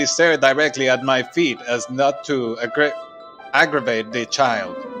and quickly stared directly at my feet as not to aggravate the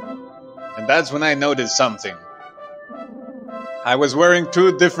child. And that's when I noticed something. I was wearing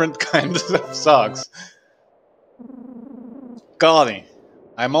two different kinds of socks. Golly,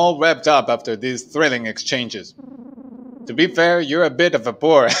 I'm all wrapped up after these thrilling exchanges. To be fair, you're a bit of a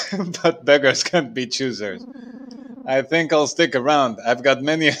bore, but beggars can't be choosers. I think I'll stick around. I've got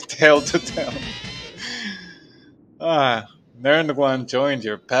many a tale to tell. Learned one joined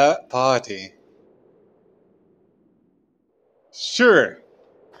your party. Sure.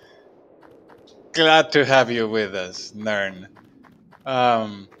 Glad to have you with us, Nern.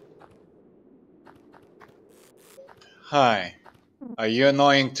 Hi. Are you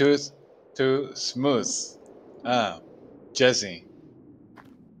annoying too smooth? Ah, Jesse.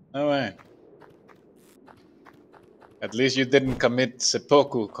 Alright. At least you didn't commit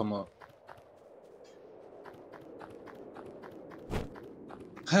seppuku como.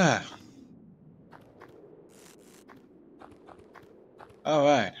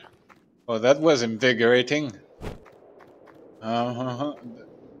 Alright. Well, that was invigorating. Uh-huh.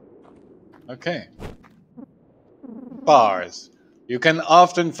 Okay. Bars. You can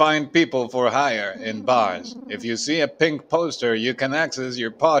often find people for hire in bars. If you see a pink poster, you can access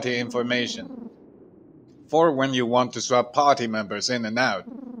your party information. For when you want to swap party members in and out.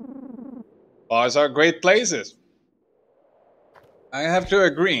 Bars are great places. I have to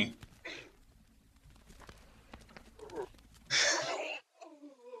agree.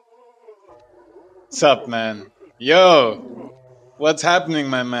 Sup, man? Yo! What's happening,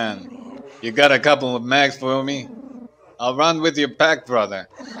 my man? You got a couple of mags for me? I'll run with your pack, brother.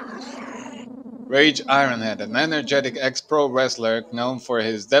 Rage Ironhead, an energetic ex-pro wrestler known for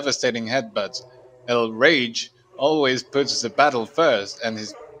his devastating headbutts. El Rage always puts the battle first and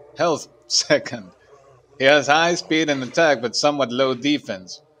his health second. He has high speed and attack but somewhat low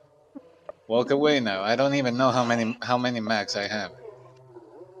defense. Walk away now. I don't even know how many mags I have.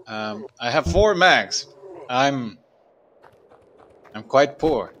 I have 4 mags. I'm quite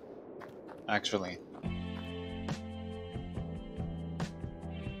poor, actually.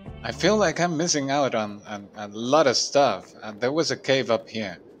 I feel like I'm missing out on a lot of stuff. There was a cave up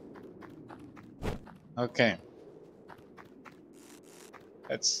here. Okay.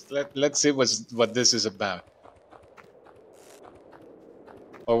 Let's see what this is about.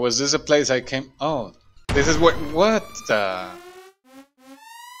 Or was this a place I came? Oh, this is what the?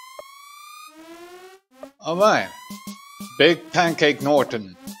 All right, Big Pancake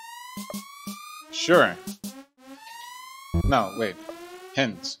Norton. Sure. No, wait.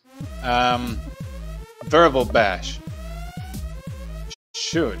 Hints. Verbal bash.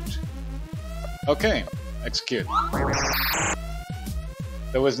 Shoot. Okay. Execute.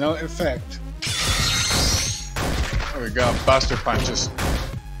 There was no effect. There we go. Buster punches.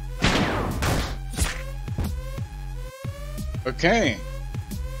 Okay.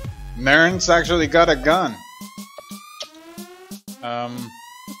 Marin's actually got a gun.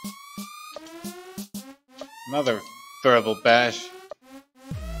 Another verbal bash.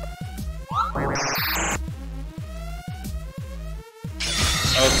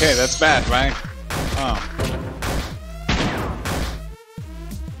 Okay, that's bad, right? Oh.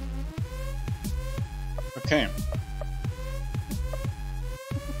 Okay.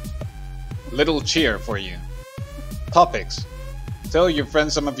 Little cheer for you. Topics. Tell your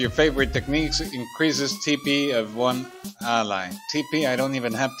friends some of your favorite techniques. Increases TP of one ally. TP? I don't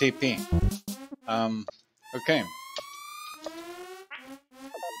even have TP. Okay.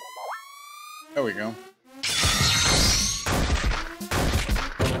 There we go.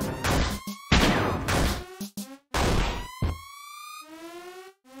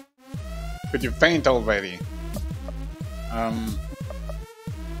 Could you faint already?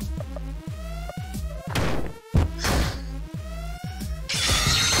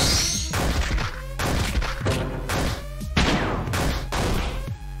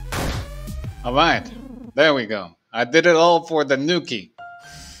 Alright, there we go. I did it all for the Nuki.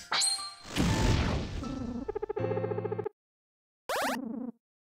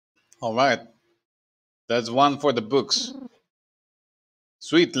 Alright, that's one for the books.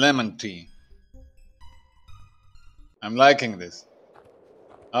 Sweet lemon tea. I'm liking this.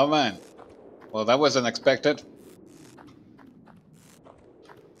 Alright, well that was unexpected.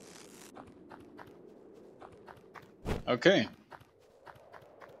 Okay.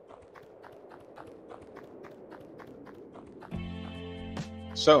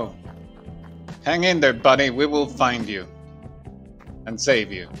 So, hang in there, buddy. We will find you and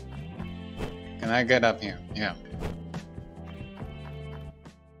save you. Can I get up here? Yeah.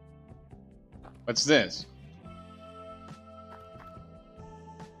 What's this?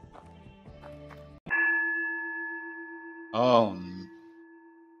 Oh.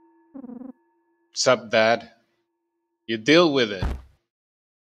 Sup, Dad? You deal with it.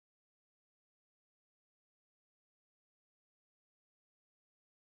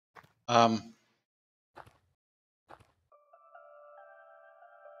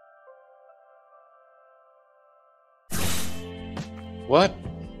 What?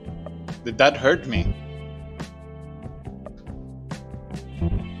 Did that hurt me?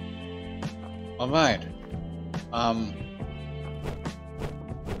 Alright.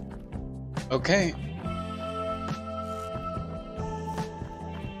 Okay.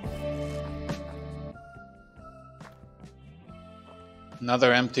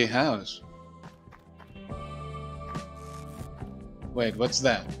 Another empty house. Wait, what's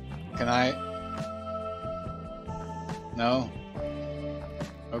that? Can I? No?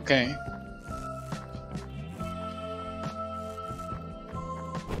 Okay.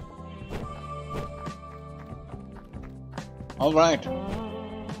 Alright.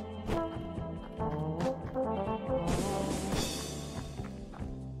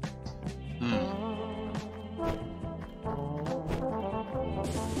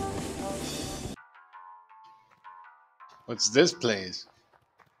 What's this place?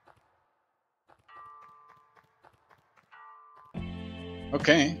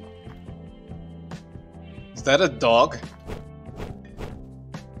 Okay. Is that a dog?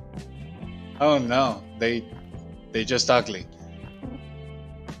 Oh no, they just ugly.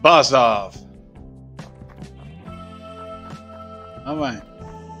 Buzz off! Alright.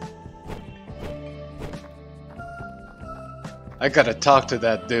 I gotta talk to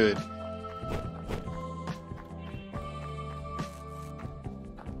that dude.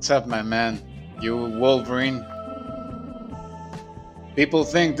 What's up, my man? You Wolverine? People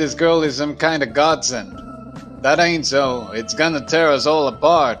think this girl is some kind of godsend. That ain't so. It's gonna tear us all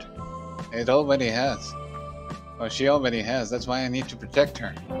apart. It already has. Or she already has. That's why I need to protect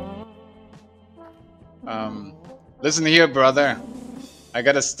her. Listen here, brother. I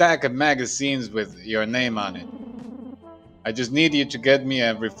got a stack of magazines with your name on it. I just need you to get me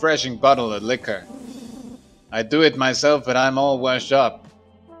a refreshing bottle of liquor. I do it myself, but I'm all washed up.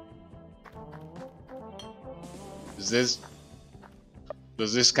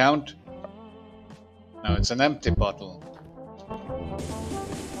 Does this count? No, it's an empty bottle.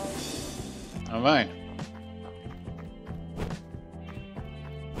 Alright.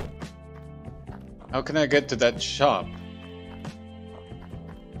 How can I get to that shop?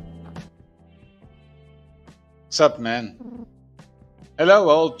 What's up, man? Hello,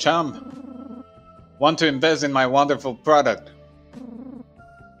 old chum. Want to invest in my wonderful product?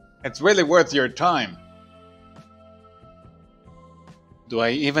 It's really worth your time. Do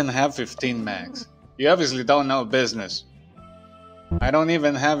I even have 15 mags? You obviously don't know business. I don't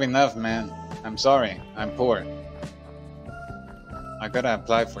even have enough, man. I'm sorry. I'm poor. I gotta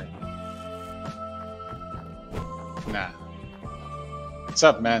apply for it. Nah. What's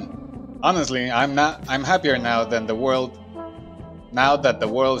up, man? Honestly, I'm happier now that the world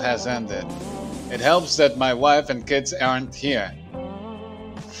has ended. It helps that my wife and kids aren't here.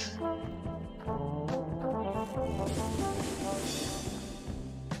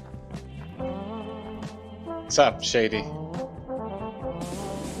 What's up, Shady?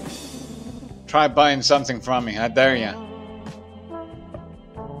 Try buying something from me, I dare ya.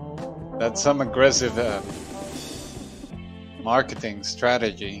 That's some aggressive marketing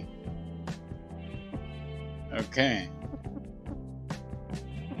strategy. Okay.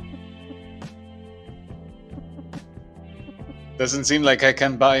 Doesn't seem like I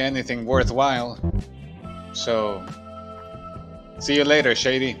can buy anything worthwhile. So, see you later,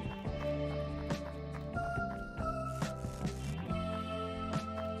 Shady.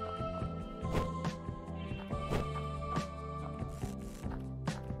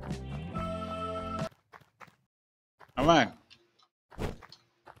 Alright.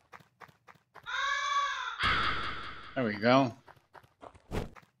 There we go.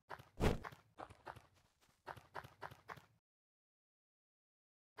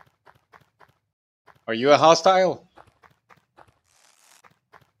 Are you a hostile?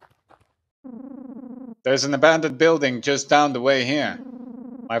 There's an abandoned building just down the way here.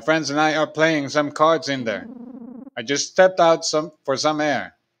 My friends and I are playing some cards in there. I just stepped out for some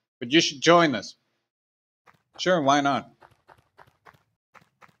air, but you should join us. Sure, why not?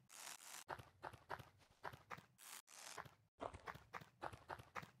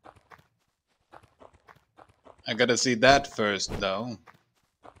 I gotta see that first, though.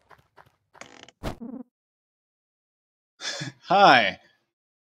 Hi.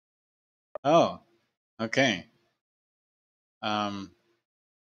 Oh, okay.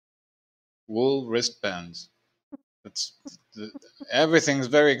 Wool wristbands. That's everything's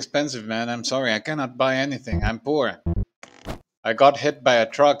very expensive, man. I'm sorry, I cannot buy anything. I'm poor. I got hit by a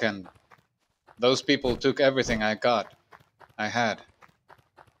truck and those people took everything I had.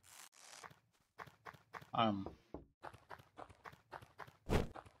 Um,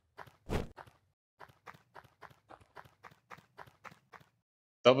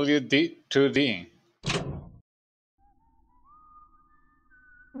 WD2D.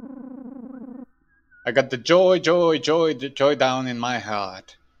 I got the joy, joy, joy, the joy down in my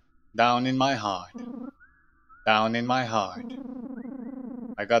heart. Down in my heart. Down in my heart.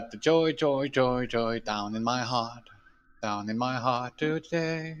 I got the joy, joy, joy, joy down in my heart. Down in my heart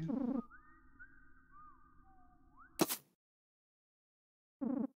today.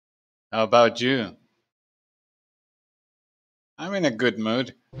 How about you? I'm in a good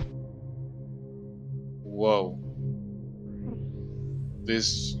mood. Whoa,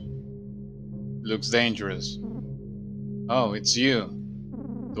 this looks dangerous. Oh, it's you.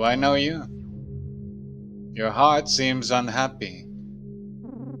 Do I know you? Your heart seems unhappy.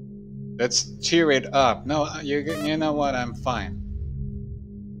 Let's cheer it up. No, you know what? I'm fine.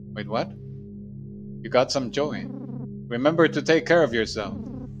 Wait, what? You got some joy. Remember to take care of yourself.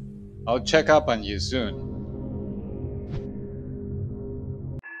 I'll check up on you soon.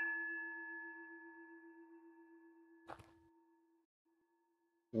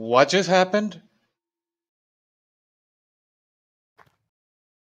 What just happened?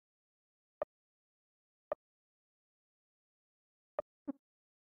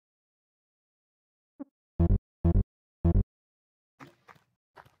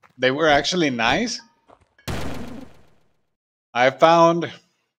 They were actually nice? I found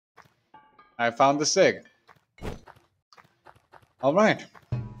I found the sig. All right.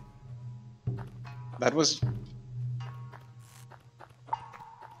 That was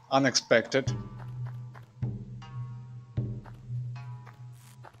unexpected.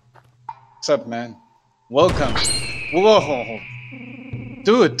 What's up, man? Welcome. Whoa.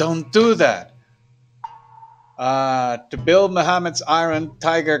 Dude, don't do that. To build Muhammad's Iron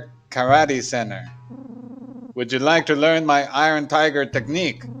Tiger Karate Center. Would you like to learn my Iron Tiger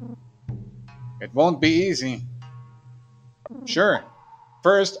technique? It won't be easy. Sure.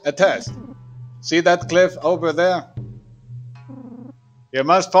 First, a test. See that cliff over there? You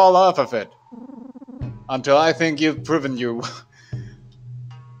must fall off of it. Until I think you've proven you.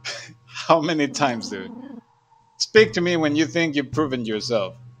 How many times, dude? Speak to me when you think you've proven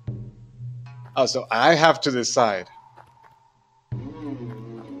yourself. Oh, so I have to decide.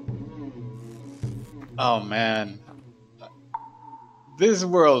 Oh man. This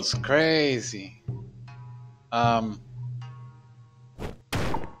world's crazy.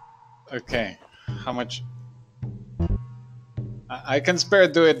 Okay. How much? I can spare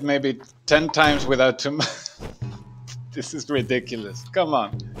do it maybe 10 times without too much. This is ridiculous. Come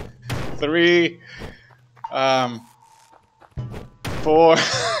on. 3, 4,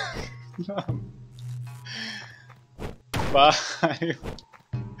 5,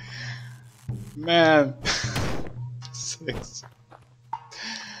 man, 6,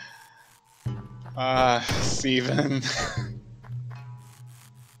 7,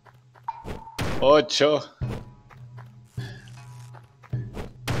 8,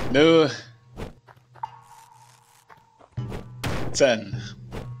 9, 10.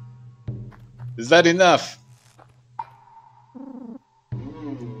 Is that enough?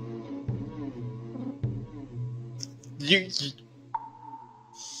 You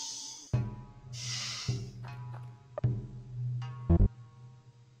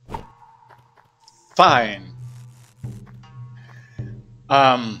fine.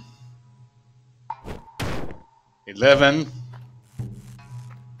 11,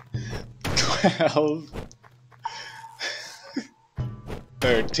 12,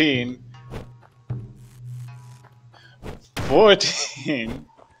 13, 14,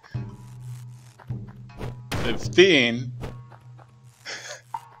 15,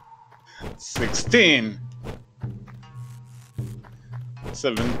 16,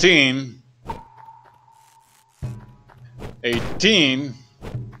 17, 18,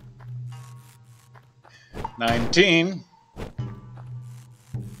 19,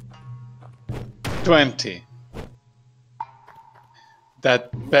 20.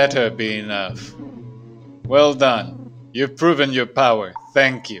 That better be enough. Well done. You've proven your power.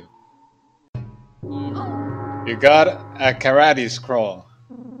 Thank you. You got a karate scroll.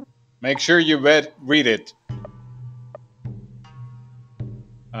 Make sure you read it.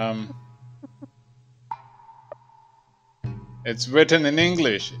 It's written in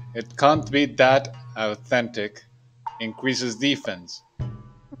English. It can't be that authentic. Increases defense.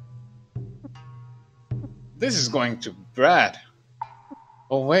 This is going to Brad.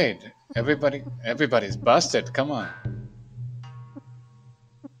 Oh wait, everybody's busted. Come on.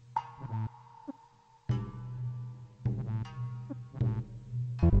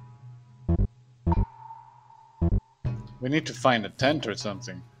 We need to find a tent or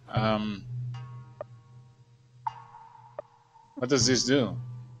something. What does this do?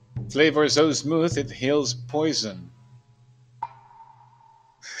 Flavor so smooth it heals poison.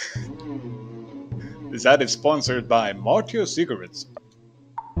 This ad is sponsored by Martio Cigarettes.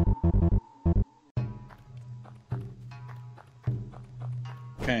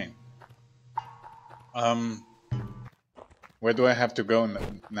 Okay. Where do I have to go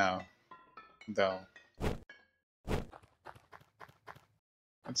now? Though.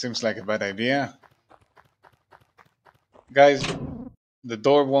 That seems like a bad idea. Guys, the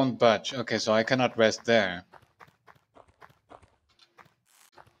door won't budge. Okay, so I cannot rest there.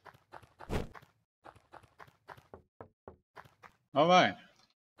 Alright.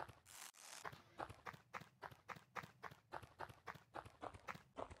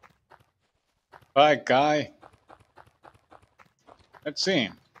 Bye, guy. Let's see.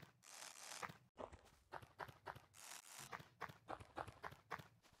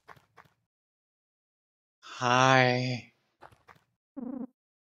 Hi.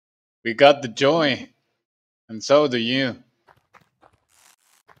 We got the joy. And so do you.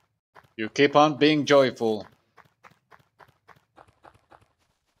 You keep on being joyful.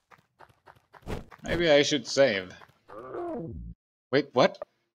 Maybe I should save. Wait, what?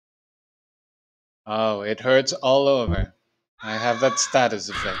 Oh, it hurts all over. I have that status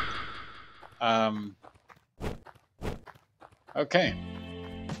effect. Okay.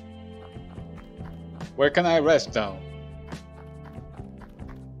 Where can I rest though?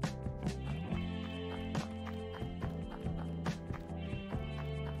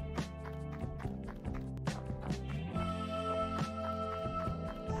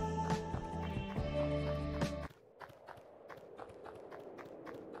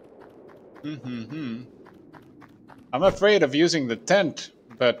 I'm afraid of using the tent,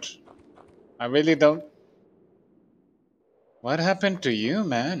 but I really don't. What happened to you,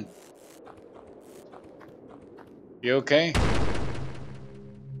 man? You okay?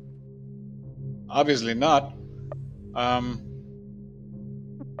 Obviously not.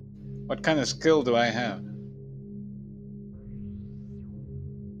 What kind of skill do I have?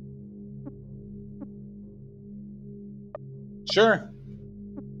 Sure.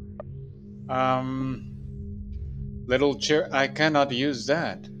 Little chair. I cannot use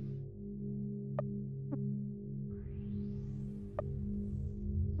that.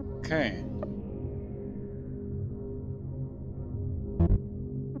 Okay.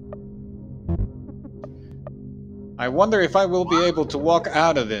 I wonder if I will be able to walk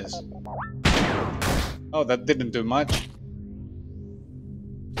out of this. Oh, that didn't do much.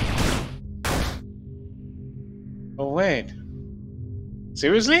 Oh, wait.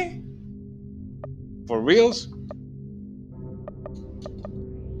 Seriously? For reals?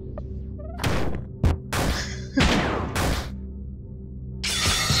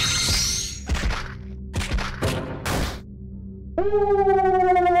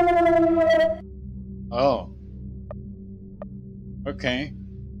 Oh. Okay.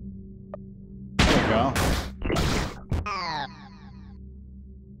 There we go.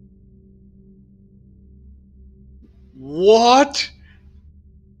 What?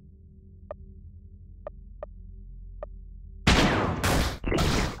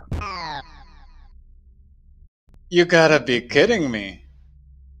 You gotta be kidding me.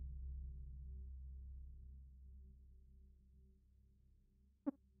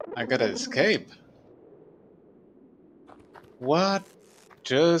 I gotta escape. What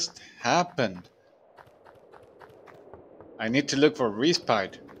just happened? I need to look for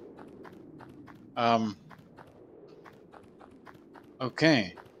respite.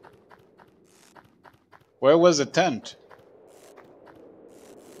 Okay. Where was the tent?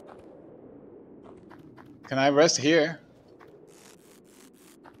 Can I rest here?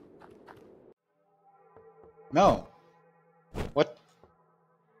 No. What?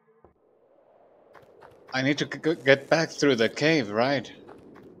 I need to get back through the cave, right?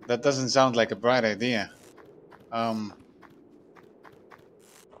 That doesn't sound like a bright idea.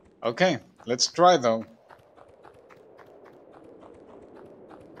 Okay, let's try though.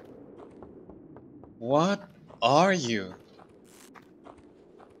 What are you?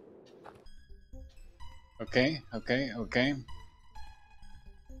 Okay, okay, okay.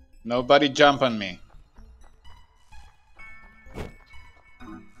 Nobody jump on me.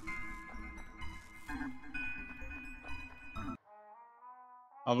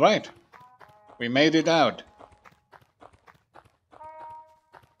 Alright, we made it out.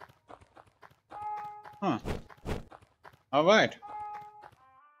 Huh. Alright.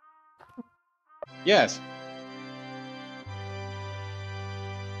 Yes.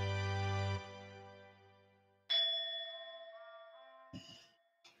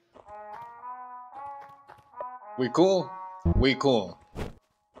 We cool? We cool.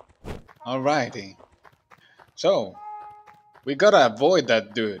 Alrighty. So, we gotta avoid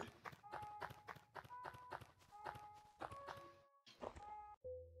that dude.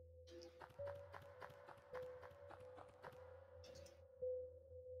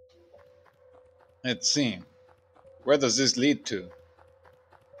 Let's see. Where does this lead to?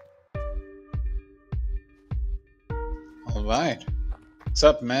 Alright. What's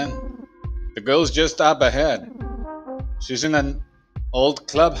up, man? The girl's just up ahead. She's in an old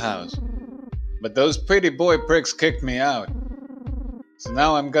clubhouse. But those pretty boy pricks kicked me out. So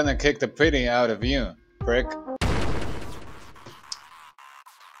now I'm gonna kick the pretty out of you, prick.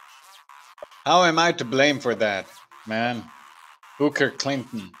 How am I to blame for that, man? Booker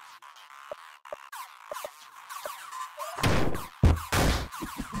Clinton.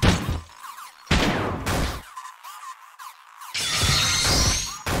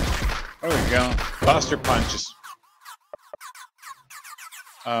 There we go. Buster punches.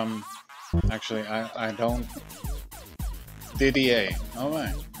 Actually, I don't. DDA.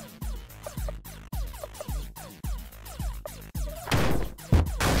 Alright.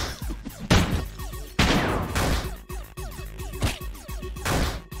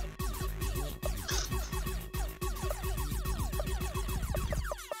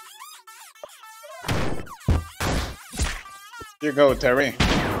 Here you go, Terry.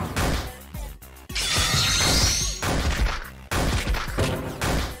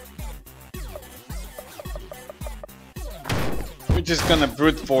 We're just gonna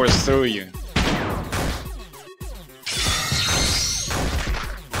brute force through you.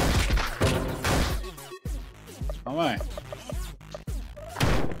 Alright.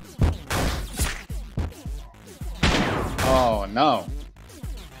 Oh no.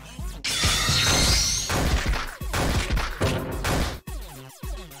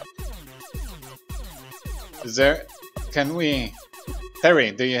 Is there... Can we...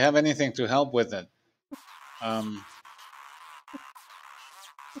 Terry, do you have anything to help with it?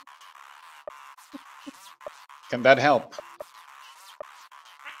 Can that help?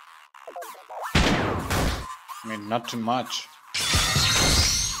 I mean, not too much.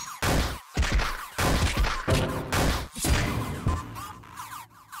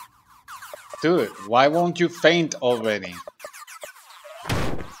 Dude, why won't you faint already?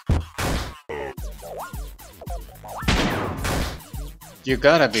 You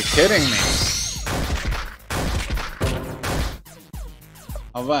gotta be kidding me.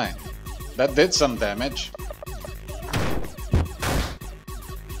 Alright, that did some damage.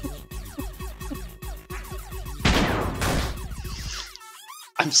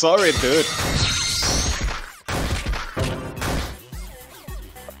 I'm sorry, dude.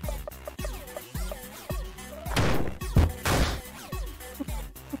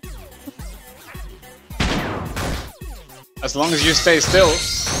 As long as you stay still,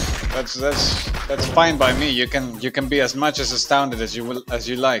 that's fine by me. You can be as much as astounded as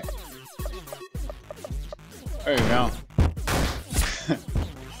you like. There you go.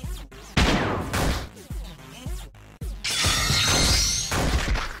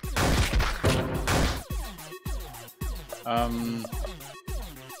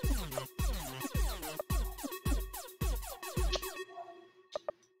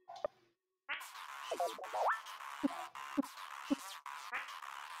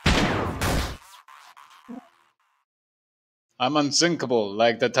 I'm unsinkable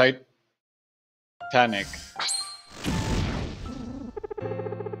like the Titanic.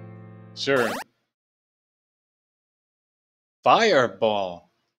 Sure.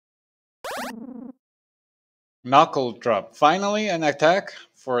 Fireball. Knuckle drop. Finally an attack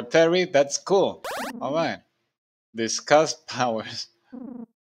for Terry. That's cool. Alright. Discuss powers.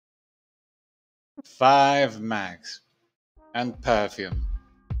 5 max. And perfume.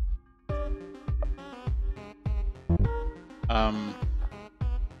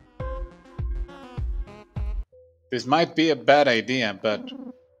 This might be a bad idea, but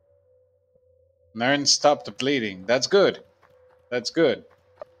Maren stopped the bleeding. That's good. That's good.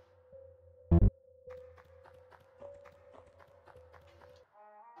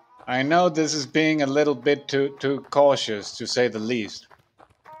 I know this is being a little bit too cautious, to say the least.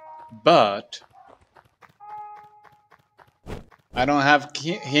 But I don't have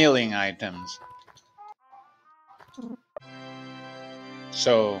healing items.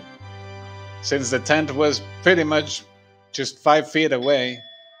 So, since the tent was pretty much just 5 feet away,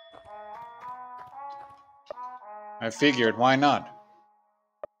 I figured, why not?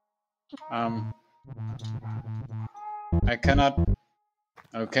 I cannot...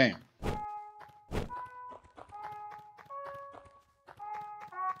 Okay.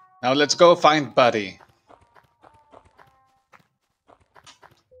 Now let's go find Buddy.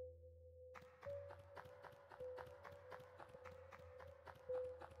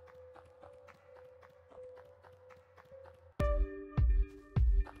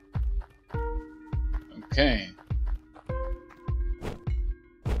 Okay.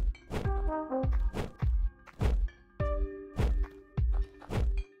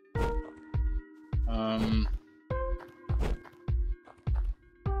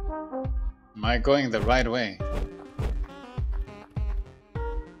 Am I going the right way?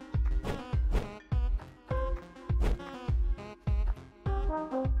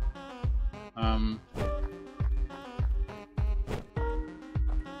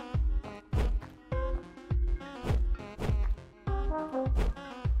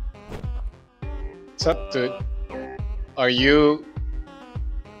 What's up, dude? Are you...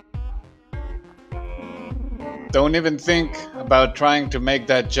 Don't even think about trying to make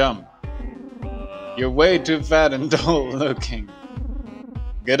that jump. You're way too fat and dull looking.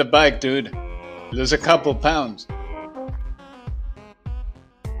 Get a bike, dude. Lose a couple pounds.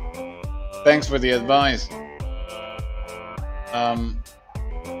 Thanks for the advice.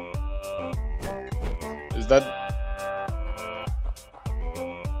 Is that...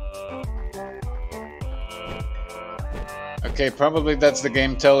 Okay, probably that's the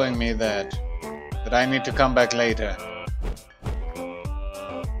game telling me that I need to come back later.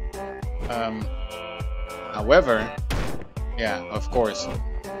 However, yeah, of course.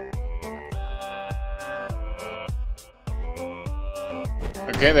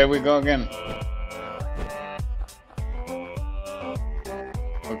 Okay, there we go again.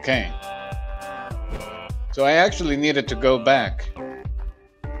 Okay. So I actually needed to go back.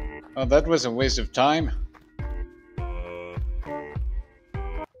 Oh, that was a waste of time.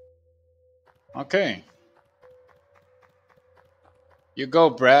 Okay. You go,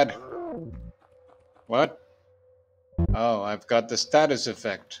 Brad. What? Oh, I've got the status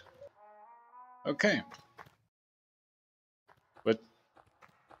effect. Okay. But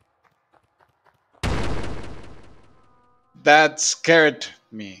that scared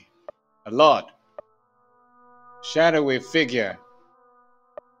me a lot. Shadowy figure.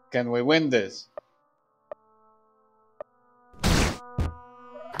 Can we win this?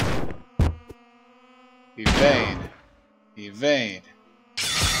 Evade. Evade.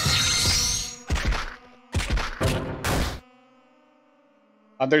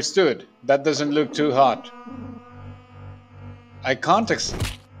 Understood. That doesn't look too hot. I can't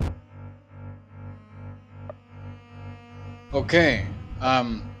Okay.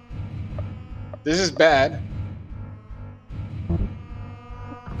 This is bad.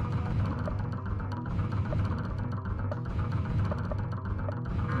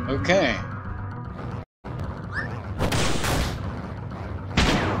 Okay.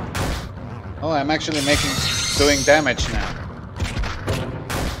 Oh, I'm actually doing damage now.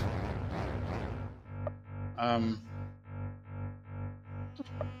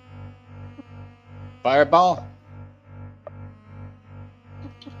 Fireball?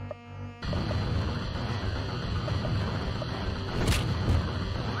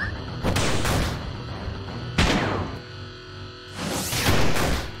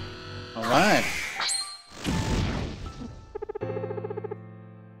 Alright.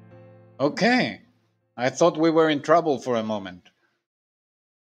 Okay. I thought we were in trouble for a moment.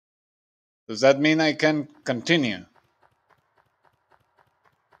 Does that mean I can continue?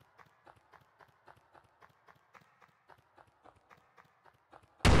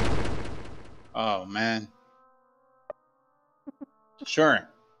 Oh, man. Sure.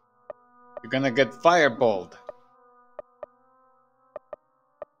 You're gonna get fireballed.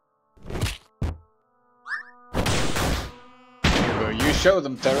 Well, you show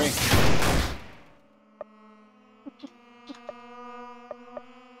them, Terry.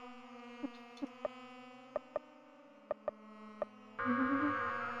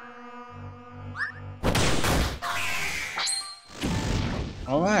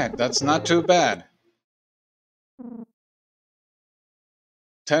 Alright, that's not too bad.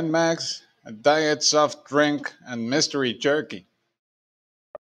 10 mags, a diet soft drink, and mystery jerky.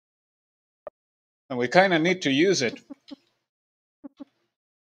 And we kinda need to use it.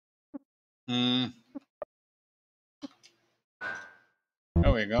 There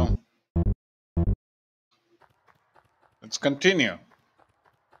we go. Let's continue.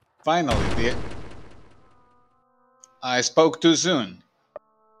 Finally, I spoke too soon.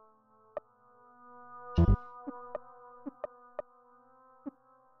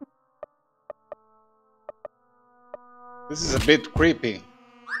 This is a bit creepy.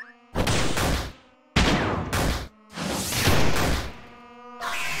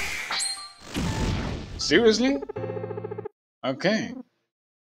 Seriously? Okay.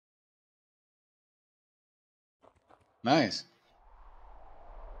 Nice.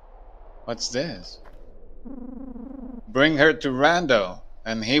 What's this? Bring her to Rando,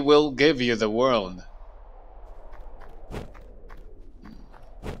 and he will give you the world.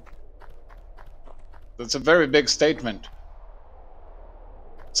 That's a very big statement.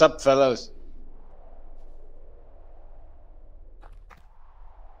 What's up, fellows?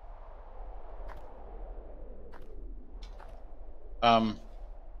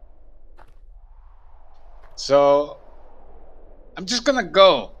 So I'm just gonna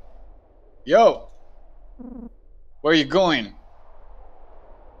go. Yo, where are you going?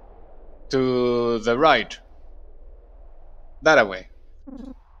 To the right. That way.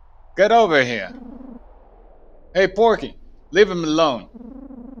 Get over here. Hey, Porky, leave him alone.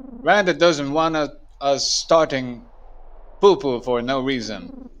 Rando doesn't want us starting poo-poo for no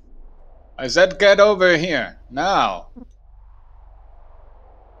reason. I said get over here, now.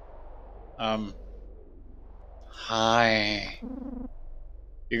 Hi.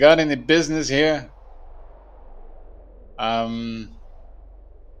 You got any business here?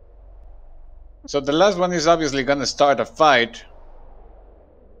 So the last one is obviously gonna start a fight.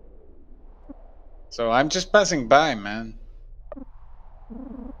 So I'm just passing by, man.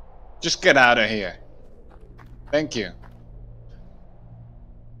 Just get out of here. Thank you.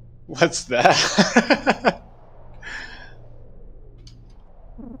 What's that?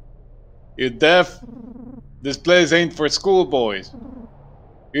 You deaf? This place ain't for schoolboys.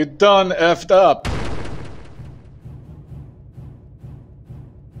 You done effed up.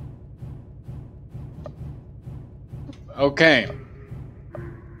 Okay.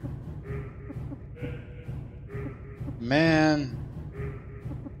 Man.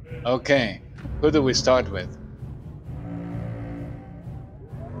 Okay. Who do we start with?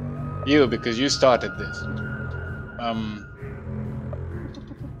 You, because you started this.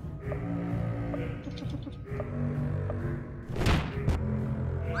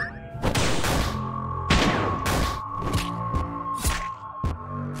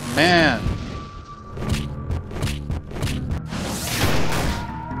 Man.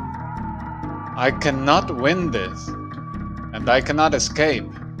 I cannot win this. And I cannot escape.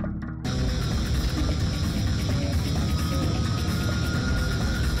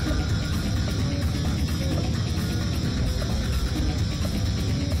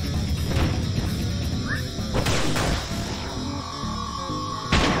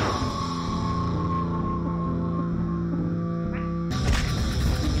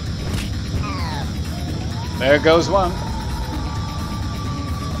 There goes one.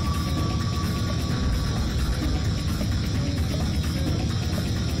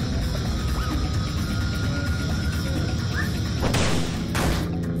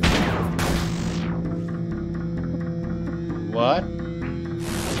 What?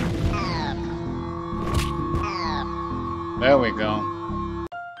 There we go.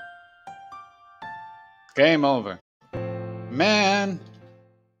 Game over. Man.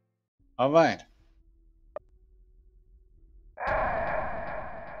 Alright.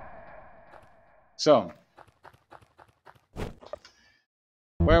 So.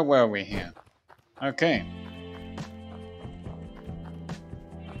 Where were we here? Okay.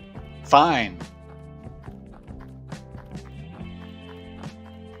 Fine.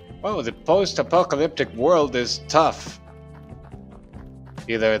 Oh, the post-apocalyptic world is tough.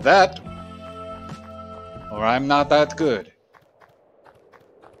 Either that, or I'm not that good.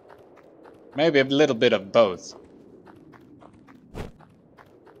 Maybe a little bit of both.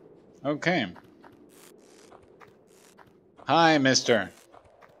 Okay. Hi, mister.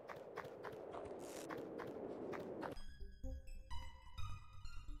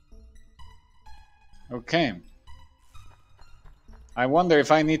 Okay. I wonder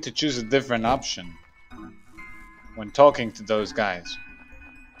if I need to choose a different option when talking to those guys.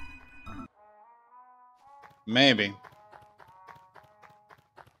 Maybe.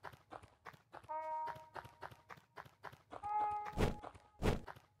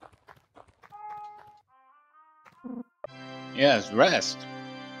 Yes, rest.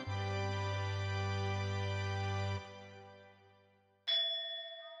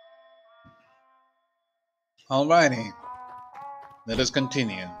 Alrighty. Let us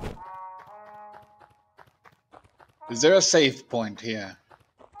continue. Is there a save point here?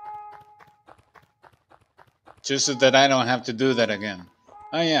 Just so that I don't have to do that again.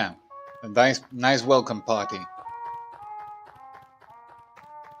 Oh yeah. A nice welcome party.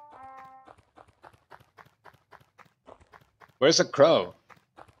 Where's a crow?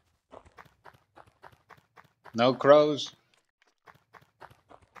 No crows?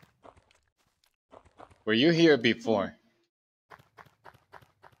 Were you here before?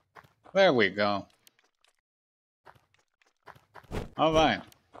 There we go. Alright.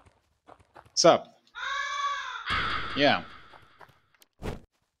 What's up? Yeah.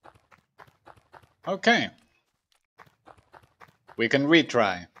 Okay. We can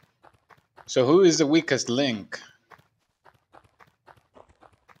retry. So who is the weakest link?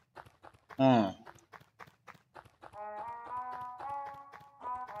 Oh.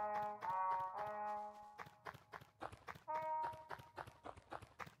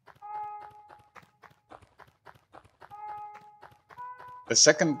 The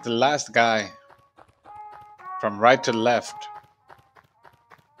second to last guy from right to left.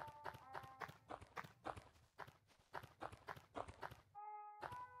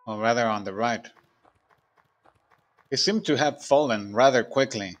 Or rather on the right. He seemed to have fallen rather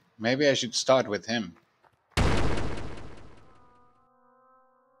quickly. Maybe I should start with him.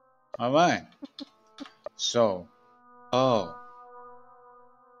 Alright. So. Oh.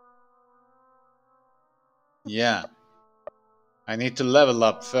 Yeah. I need to level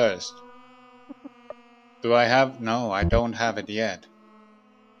up first. Do I have... No, I don't have it yet.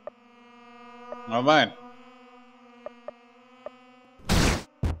 Alright.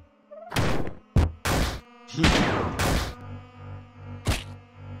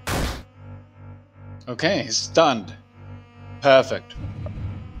 Okay, he's stunned. Perfect.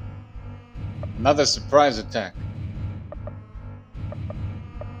 Another surprise attack.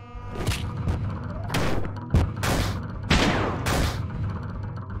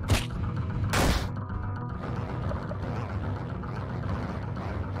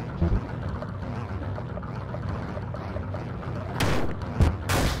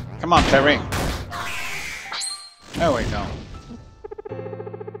 Come on, Terry. There we go.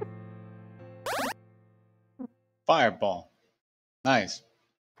 Fireball. Nice.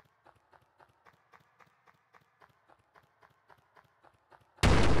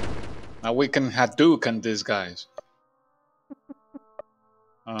 Now we can Hadouken these guys.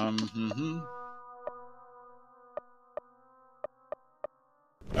 There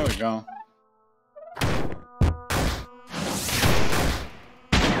we go.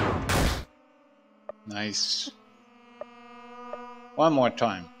 Nice. One more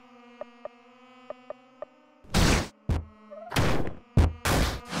time.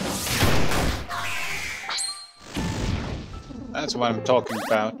 That's what I'm talking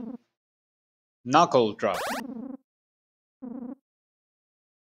about. Knuckle drop.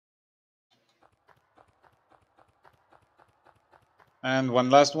 And one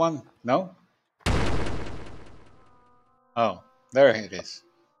last one? No? Oh, there it is.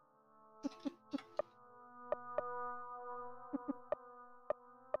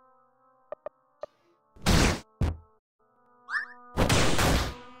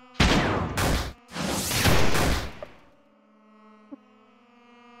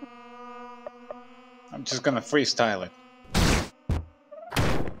 I'm just gonna freestyle it.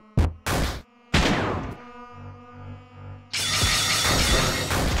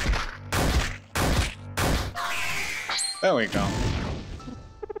 There we go.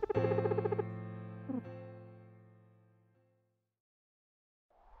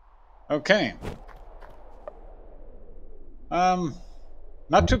 Okay.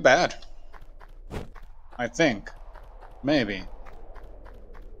 Not too bad. I think. Maybe.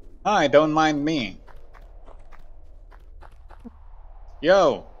 Hi, don't mind me.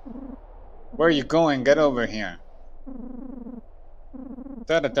 Yo! Where are you going? Get over here.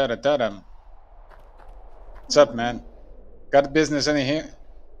 Da-da-da-da-da-dum. What's up, man? Got business any here?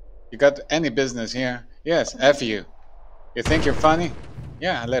 You got any business here? Yes, F you. You think you're funny?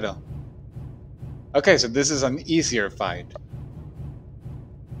 Yeah, a little. Okay, so this is an easier fight.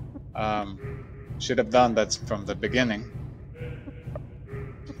 Should have done that from the beginning.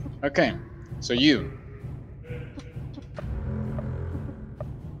 Okay, so you.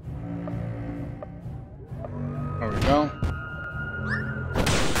 There we go.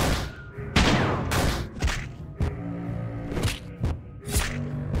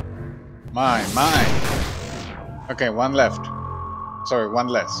 Mine. Okay, one left. Sorry, one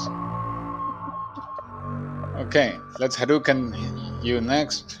less. Okay, let's Hadouken you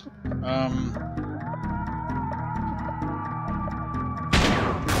next.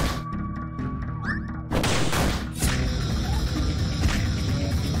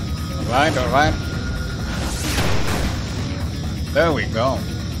 Alright. There we go.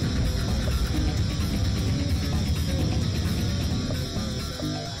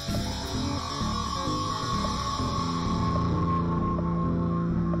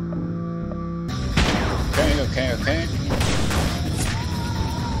 Okay.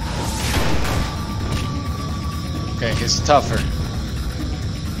 Okay, he's tougher.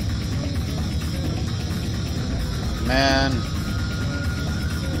 Man.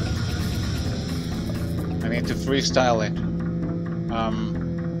 I need to freestyle it.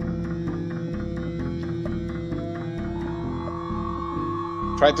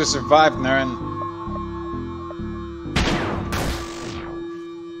 Try to survive, Naren.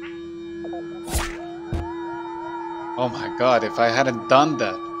 Oh my god, if I hadn't done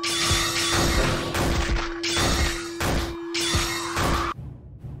that.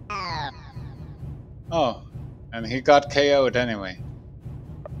 Oh, and he got KO'd anyway.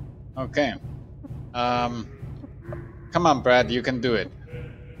 Okay. Um, Come on, Brad, you can do it.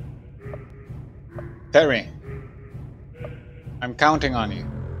 Terry, I'm counting on you.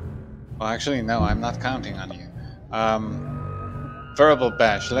 Well, actually, no, I'm not counting on you. Verbal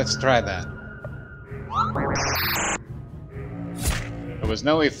bash, let's try that. There was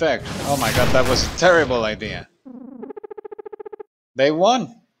no effect. Oh my god, that was a terrible idea. They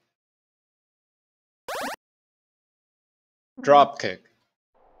won. Drop kick.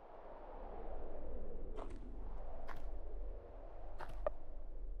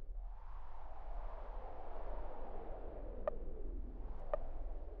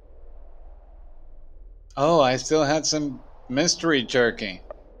 Oh, I still had some mystery jerky.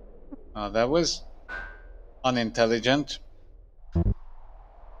 Oh, that was unintelligent.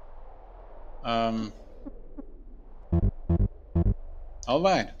 Um, all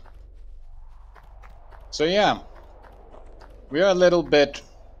right. So yeah, we are a little bit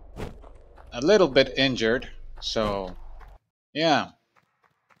injured. So yeah,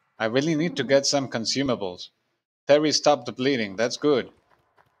 I really need to get some consumables. Terry stopped the bleeding. That's good.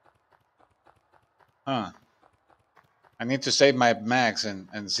 Huh. I need to save my max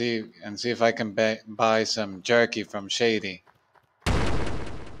and see if I can buy some jerky from Shady.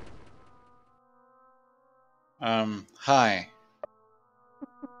 Hi.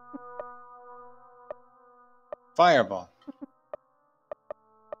 Fireball.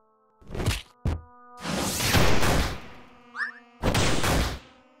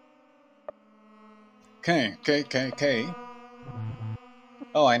 Okay.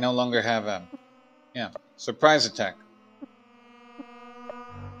 Oh, I no longer have a yeah surprise attack.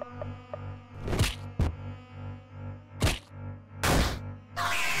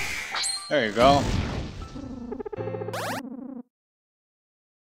 There you go.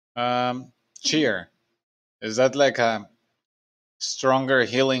 Cheer. Is that like a stronger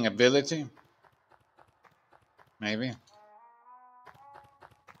healing ability? Maybe.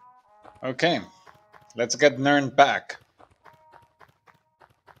 Okay, let's get Nern back.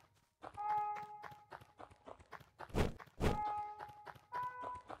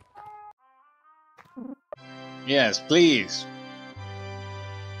 Yes, please.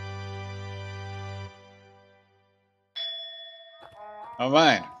 All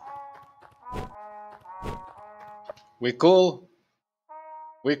right. We cool?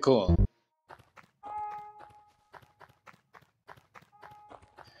 We cool.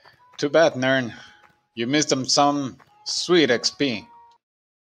 Too bad, Nern. You missed them some sweet XP.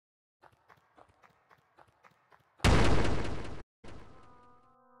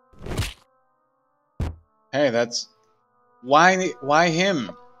 Hey, that's why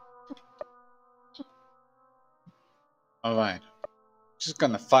him? All right. Just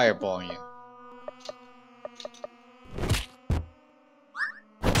gonna fireball you.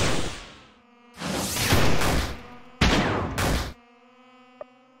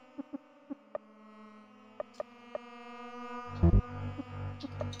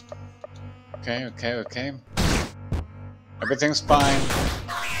 Okay. Everything's fine.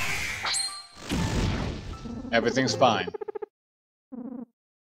 Everything's fine.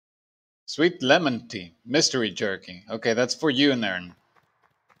 Sweet lemon tea. Mystery jerky. Okay, that's for you, Nern.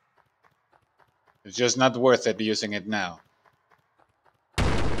 It's just not worth it using it now.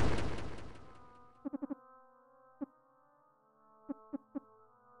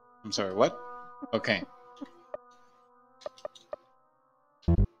 I'm sorry, what? Okay.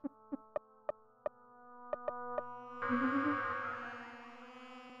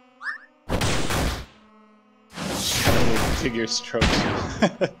 Shadowy figure strokes you.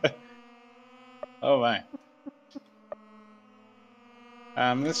 Oh my.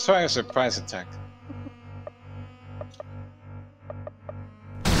 Let's try a surprise attack.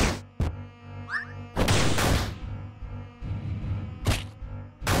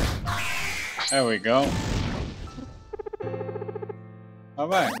 There we go.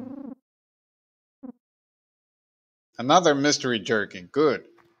 Alright. Another mystery jerky. Good.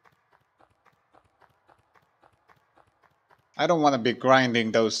 I don't want to be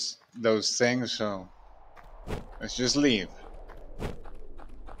grinding those things, so let's just leave.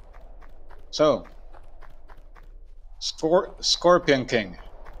 So, Scorpion King,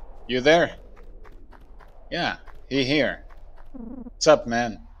 you there? Yeah, he here. What's up,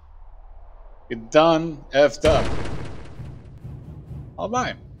 man? You done effed up.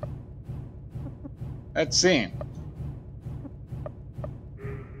 Alright. Let's see.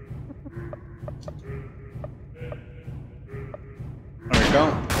 There we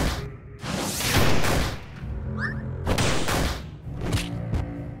go.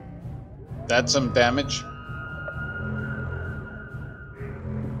 That's some damage.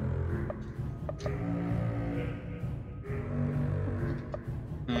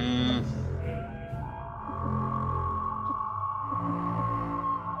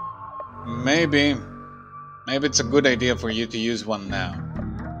 maybe it's a good idea for you to use one now.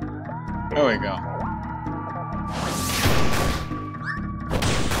 There we go.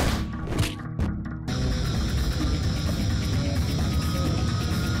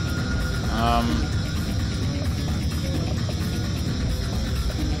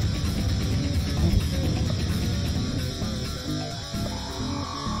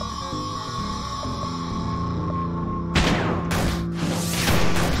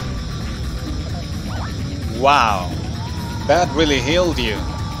 Wow, that really healed you.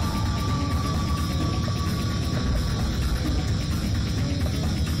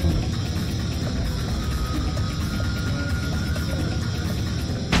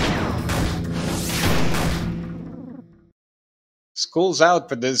 School's out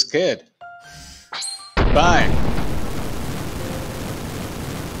for this kid. Bye.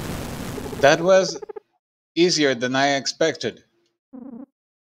 That was easier than I expected.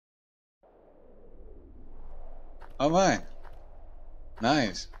 Oh my.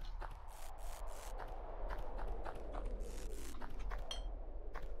 Nice.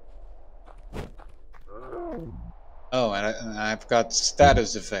 Oh, and I've got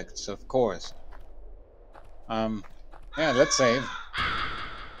status effects, of course. Yeah, let's save.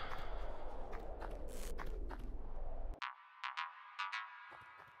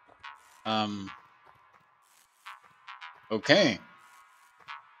 Okay.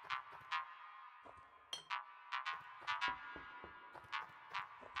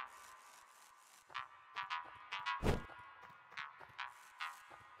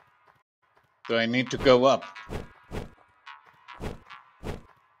 Do I need to go up?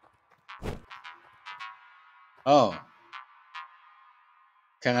 Oh.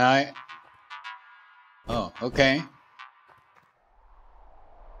 Can I? Oh, okay.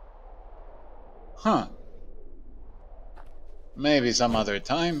 Huh. Maybe some other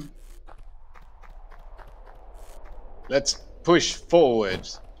time. Let's push forward.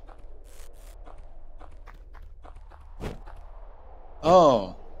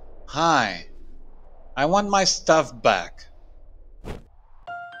 Oh. Hi. I want my stuff back.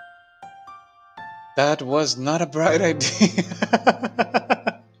 That was not a bright idea.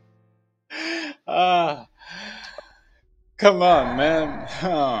 Ah. Come on, man.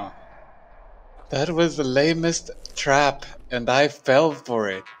 Oh. That was the lamest trap, and I fell for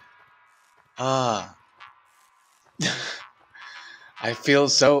it. Ah. I feel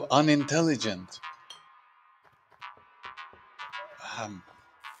so unintelligent.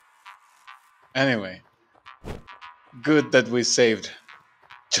 Anyway, good that we saved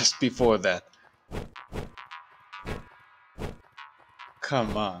just before that.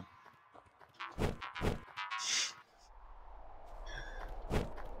 Come on.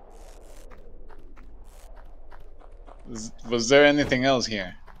 Was there anything else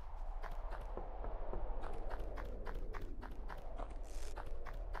here?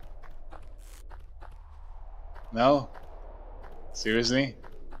 No? Seriously?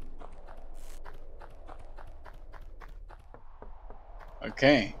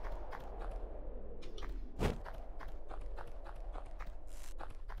 Okay.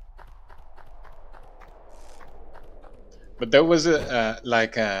 But there was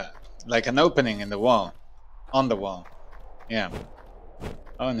like an opening in the wall, on the wall. Yeah.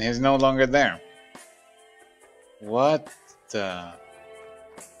 Oh, and he's no longer there. What the?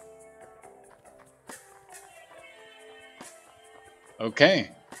 Okay.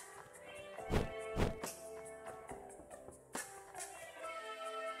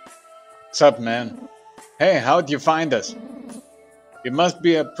 What's up, man? Hey, how'd you find us? You must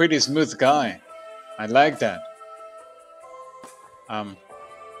be a pretty smooth guy. I like that.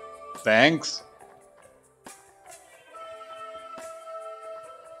 Thanks.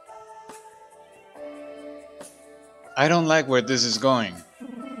 I don't like where this is going.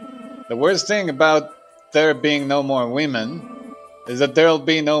 The worst thing about there being no more women is that there'll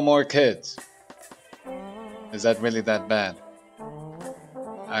be no more kids. Is that really that bad?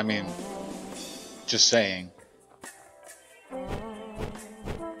 I mean, just saying.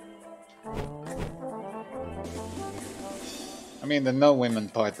 I mean, the no women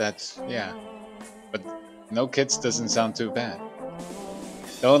part, that's, yeah. But no kids doesn't sound too bad.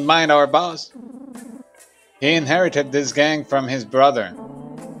 Don't mind our boss. He inherited this gang from his brother.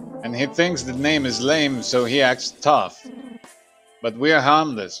 And he thinks the name is lame, so he acts tough. But we're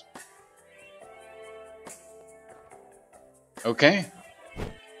harmless. Okay?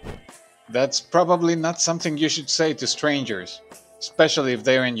 That's probably not something you should say to strangers, especially if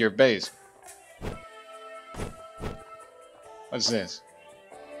they're in your base. What's this?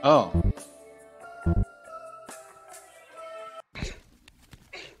 Oh.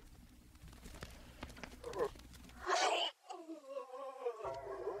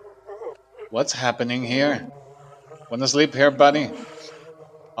 What's happening here? Wanna sleep here, buddy?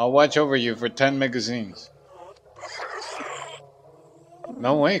 I'll watch over you for 10 magazines.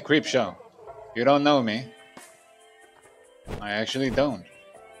 No way, Creepshow. You don't know me. I actually don't.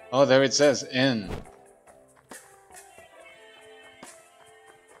 Oh, there it says in.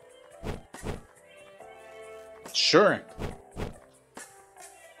 Sure.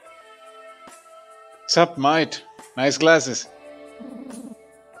 Sup, mate? Nice glasses.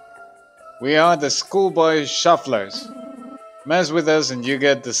 We are the schoolboy shufflers. Mess with us and you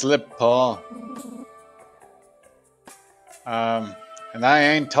get the slip, Paul. And I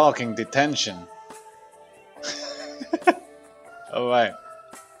ain't talking detention. Alright.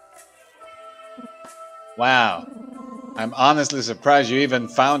 Wow. I'm honestly surprised you even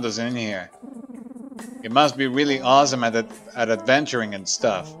found us in here. You must be really awesome at adventuring and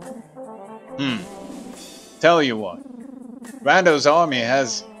stuff. Tell you what. Rando's army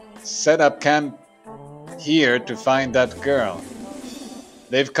has set up camp here to find that girl.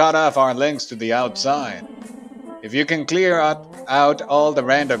 They've cut off our links to the outside. If you can clear out all the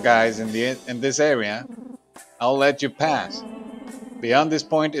Rando guys in this area, I'll let you pass. Beyond this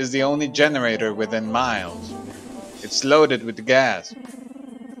point is the only generator within miles. It's loaded with gas.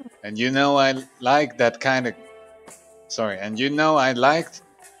 And you know I like that kind of... Sorry, and you know I liked...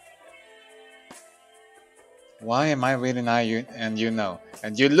 Why am I reading and you know?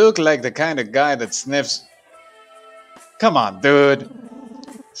 And you look like the kind of guy that sniffs... Come on, dude!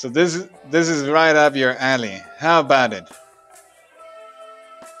 So this is right up your alley. How about it?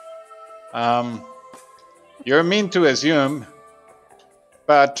 You're mean to assume,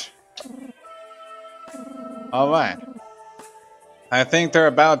 but... Alright. I think there are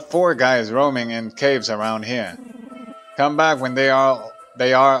about 4 guys roaming in caves around here. Come back when they are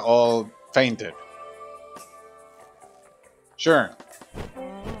all fainted. Sure.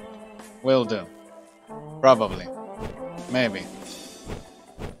 Will do. Probably. Maybe.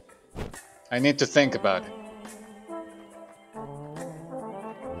 I need to think about it.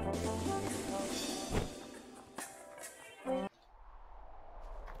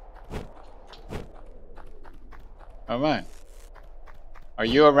 Alright. Are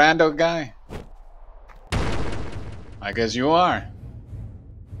you a Rando guy? I guess you are.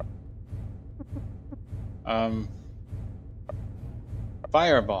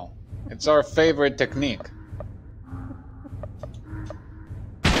 Fireball. It's our favorite technique.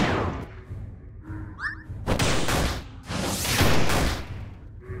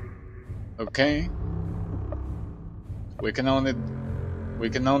 Okay. We can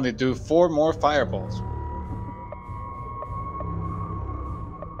only do 4 more fireballs.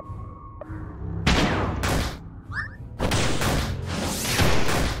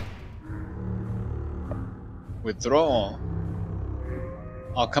 Withdrawal.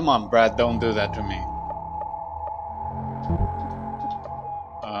 Oh, come on, Brad, don't do that to me.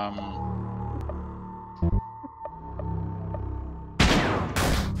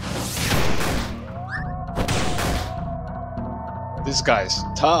 This guy's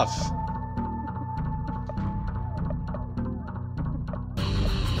tough.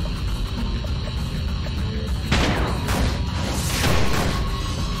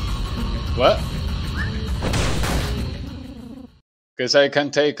 What? Guess I can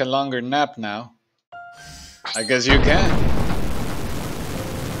take a longer nap now. I guess you can.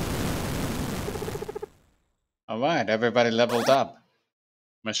 Alright, everybody leveled up.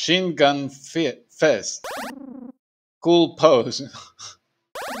 Machine gun fist. Cool pose.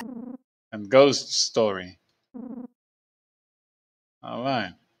 And ghost story.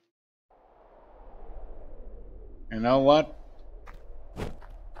 Alright. You know what?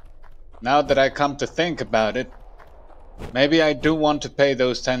 Now that I come to think about it, maybe I do want to pay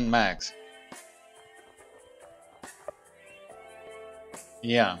those 10 mags.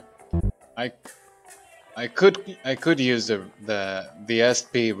 Yeah. I could use the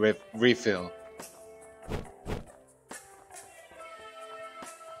SP refill.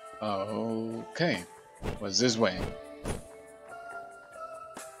 Okay. What's this way?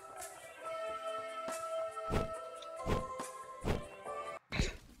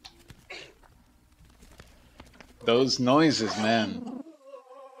 Those noises, man.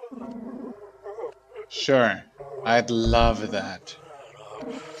 Sure, I'd love that.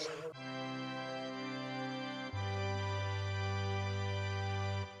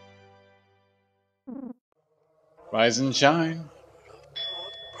 Rise and shine.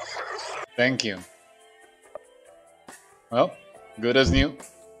 Thank you. Well, good as new.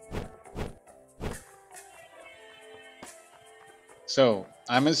 So,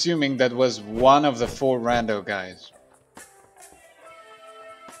 I'm assuming that was one of the 4 Rando guys.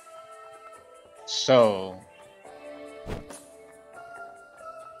 So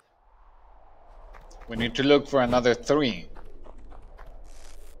we need to look for another 3.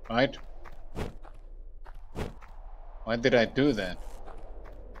 Right? Why did I do that?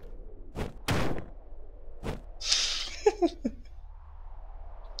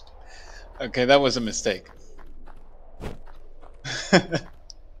 Okay, that was a mistake.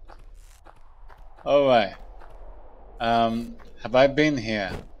 Alright. Have I been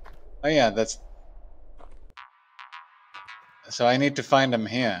here? Oh yeah, that's... So I need to find them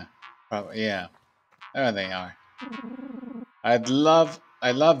here. Probably, yeah. There they are. I love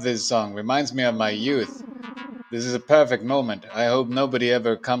this song. Reminds me of my youth. This is a perfect moment. I hope nobody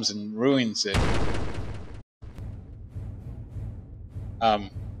ever comes and ruins it.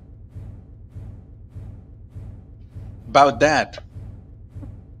 About that.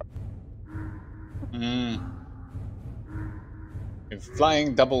 A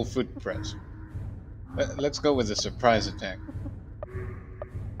flying double foot press. Let's go with the surprise attack.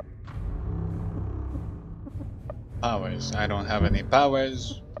 Powers. I don't have any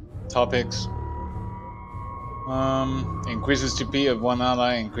powers. Topics. Increases TP of one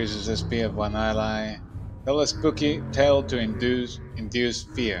ally, increases SP of one ally. Tell a spooky tale to induce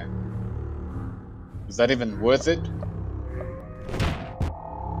fear. Is that even worth it?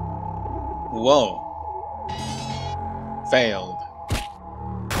 Whoa. Failed.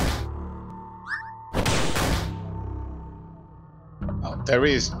 Oh,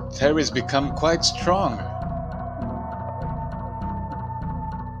 Terry's become quite strong.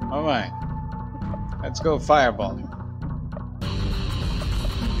 Alright. Let's go fireballing.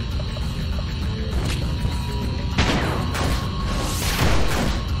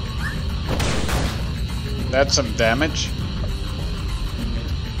 That's some damage.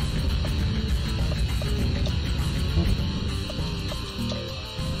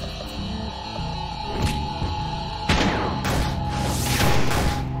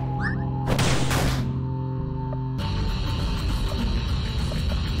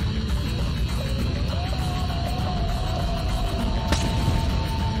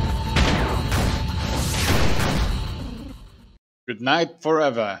 Good night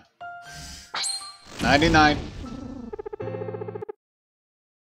forever. Nighty-night.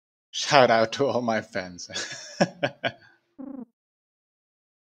 Shout out to all my fans.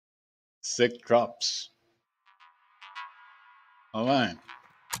 Sick drops. Alright.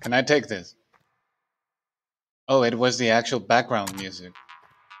 Can I take this? Oh, it was the actual background music.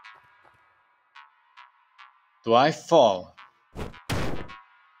 Do I fall?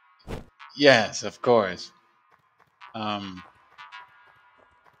 Yes, of course.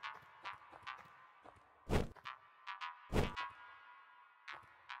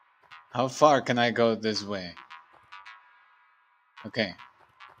 How far can I go this way? Okay.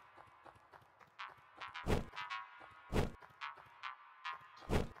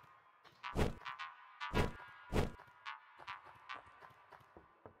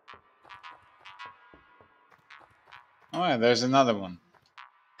 Alright, there's another one.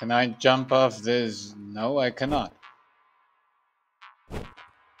 Can I jump off this? No, I cannot.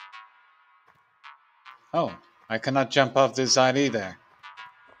 Oh, I cannot jump off this side either.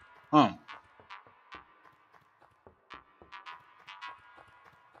 Oh.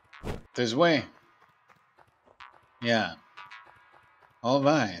 This way. Yeah.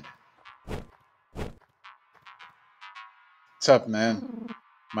 Alright. What's up, man?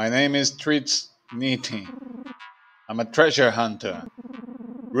 My name is Treats Neaty. I'm a treasure hunter.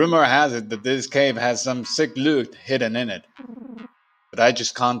 Rumor has it that this cave has some sick loot hidden in it. But I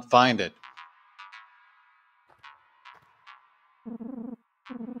just can't find it.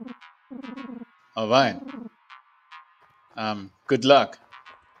 Alright. Good luck.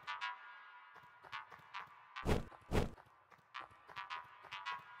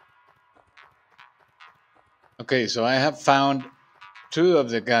 Okay, so I have found 2 of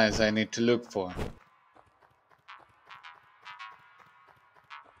the guys I need to look for.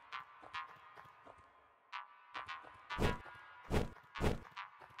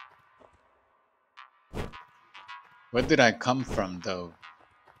 Where did I come from, though?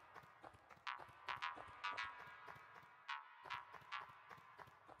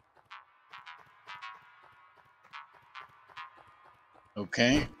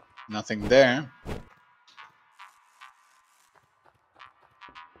 Okay, nothing there.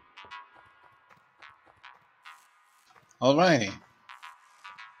 Alrighty.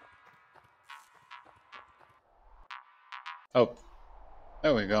 Oh,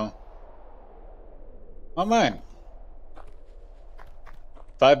 there we go. Alright.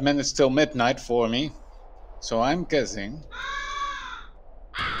 5 minutes till midnight for me. So I'm guessing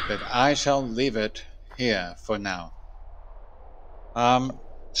but I shall leave it here for now.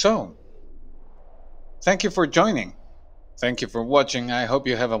 So, thank you for joining. Thank you for watching. I hope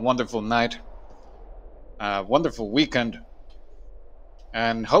you have a wonderful night, a wonderful weekend,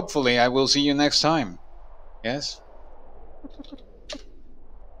 and hopefully I will see you next time. Yes?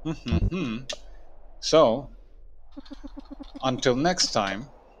 So, until next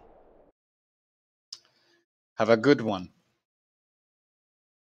time, have a good one.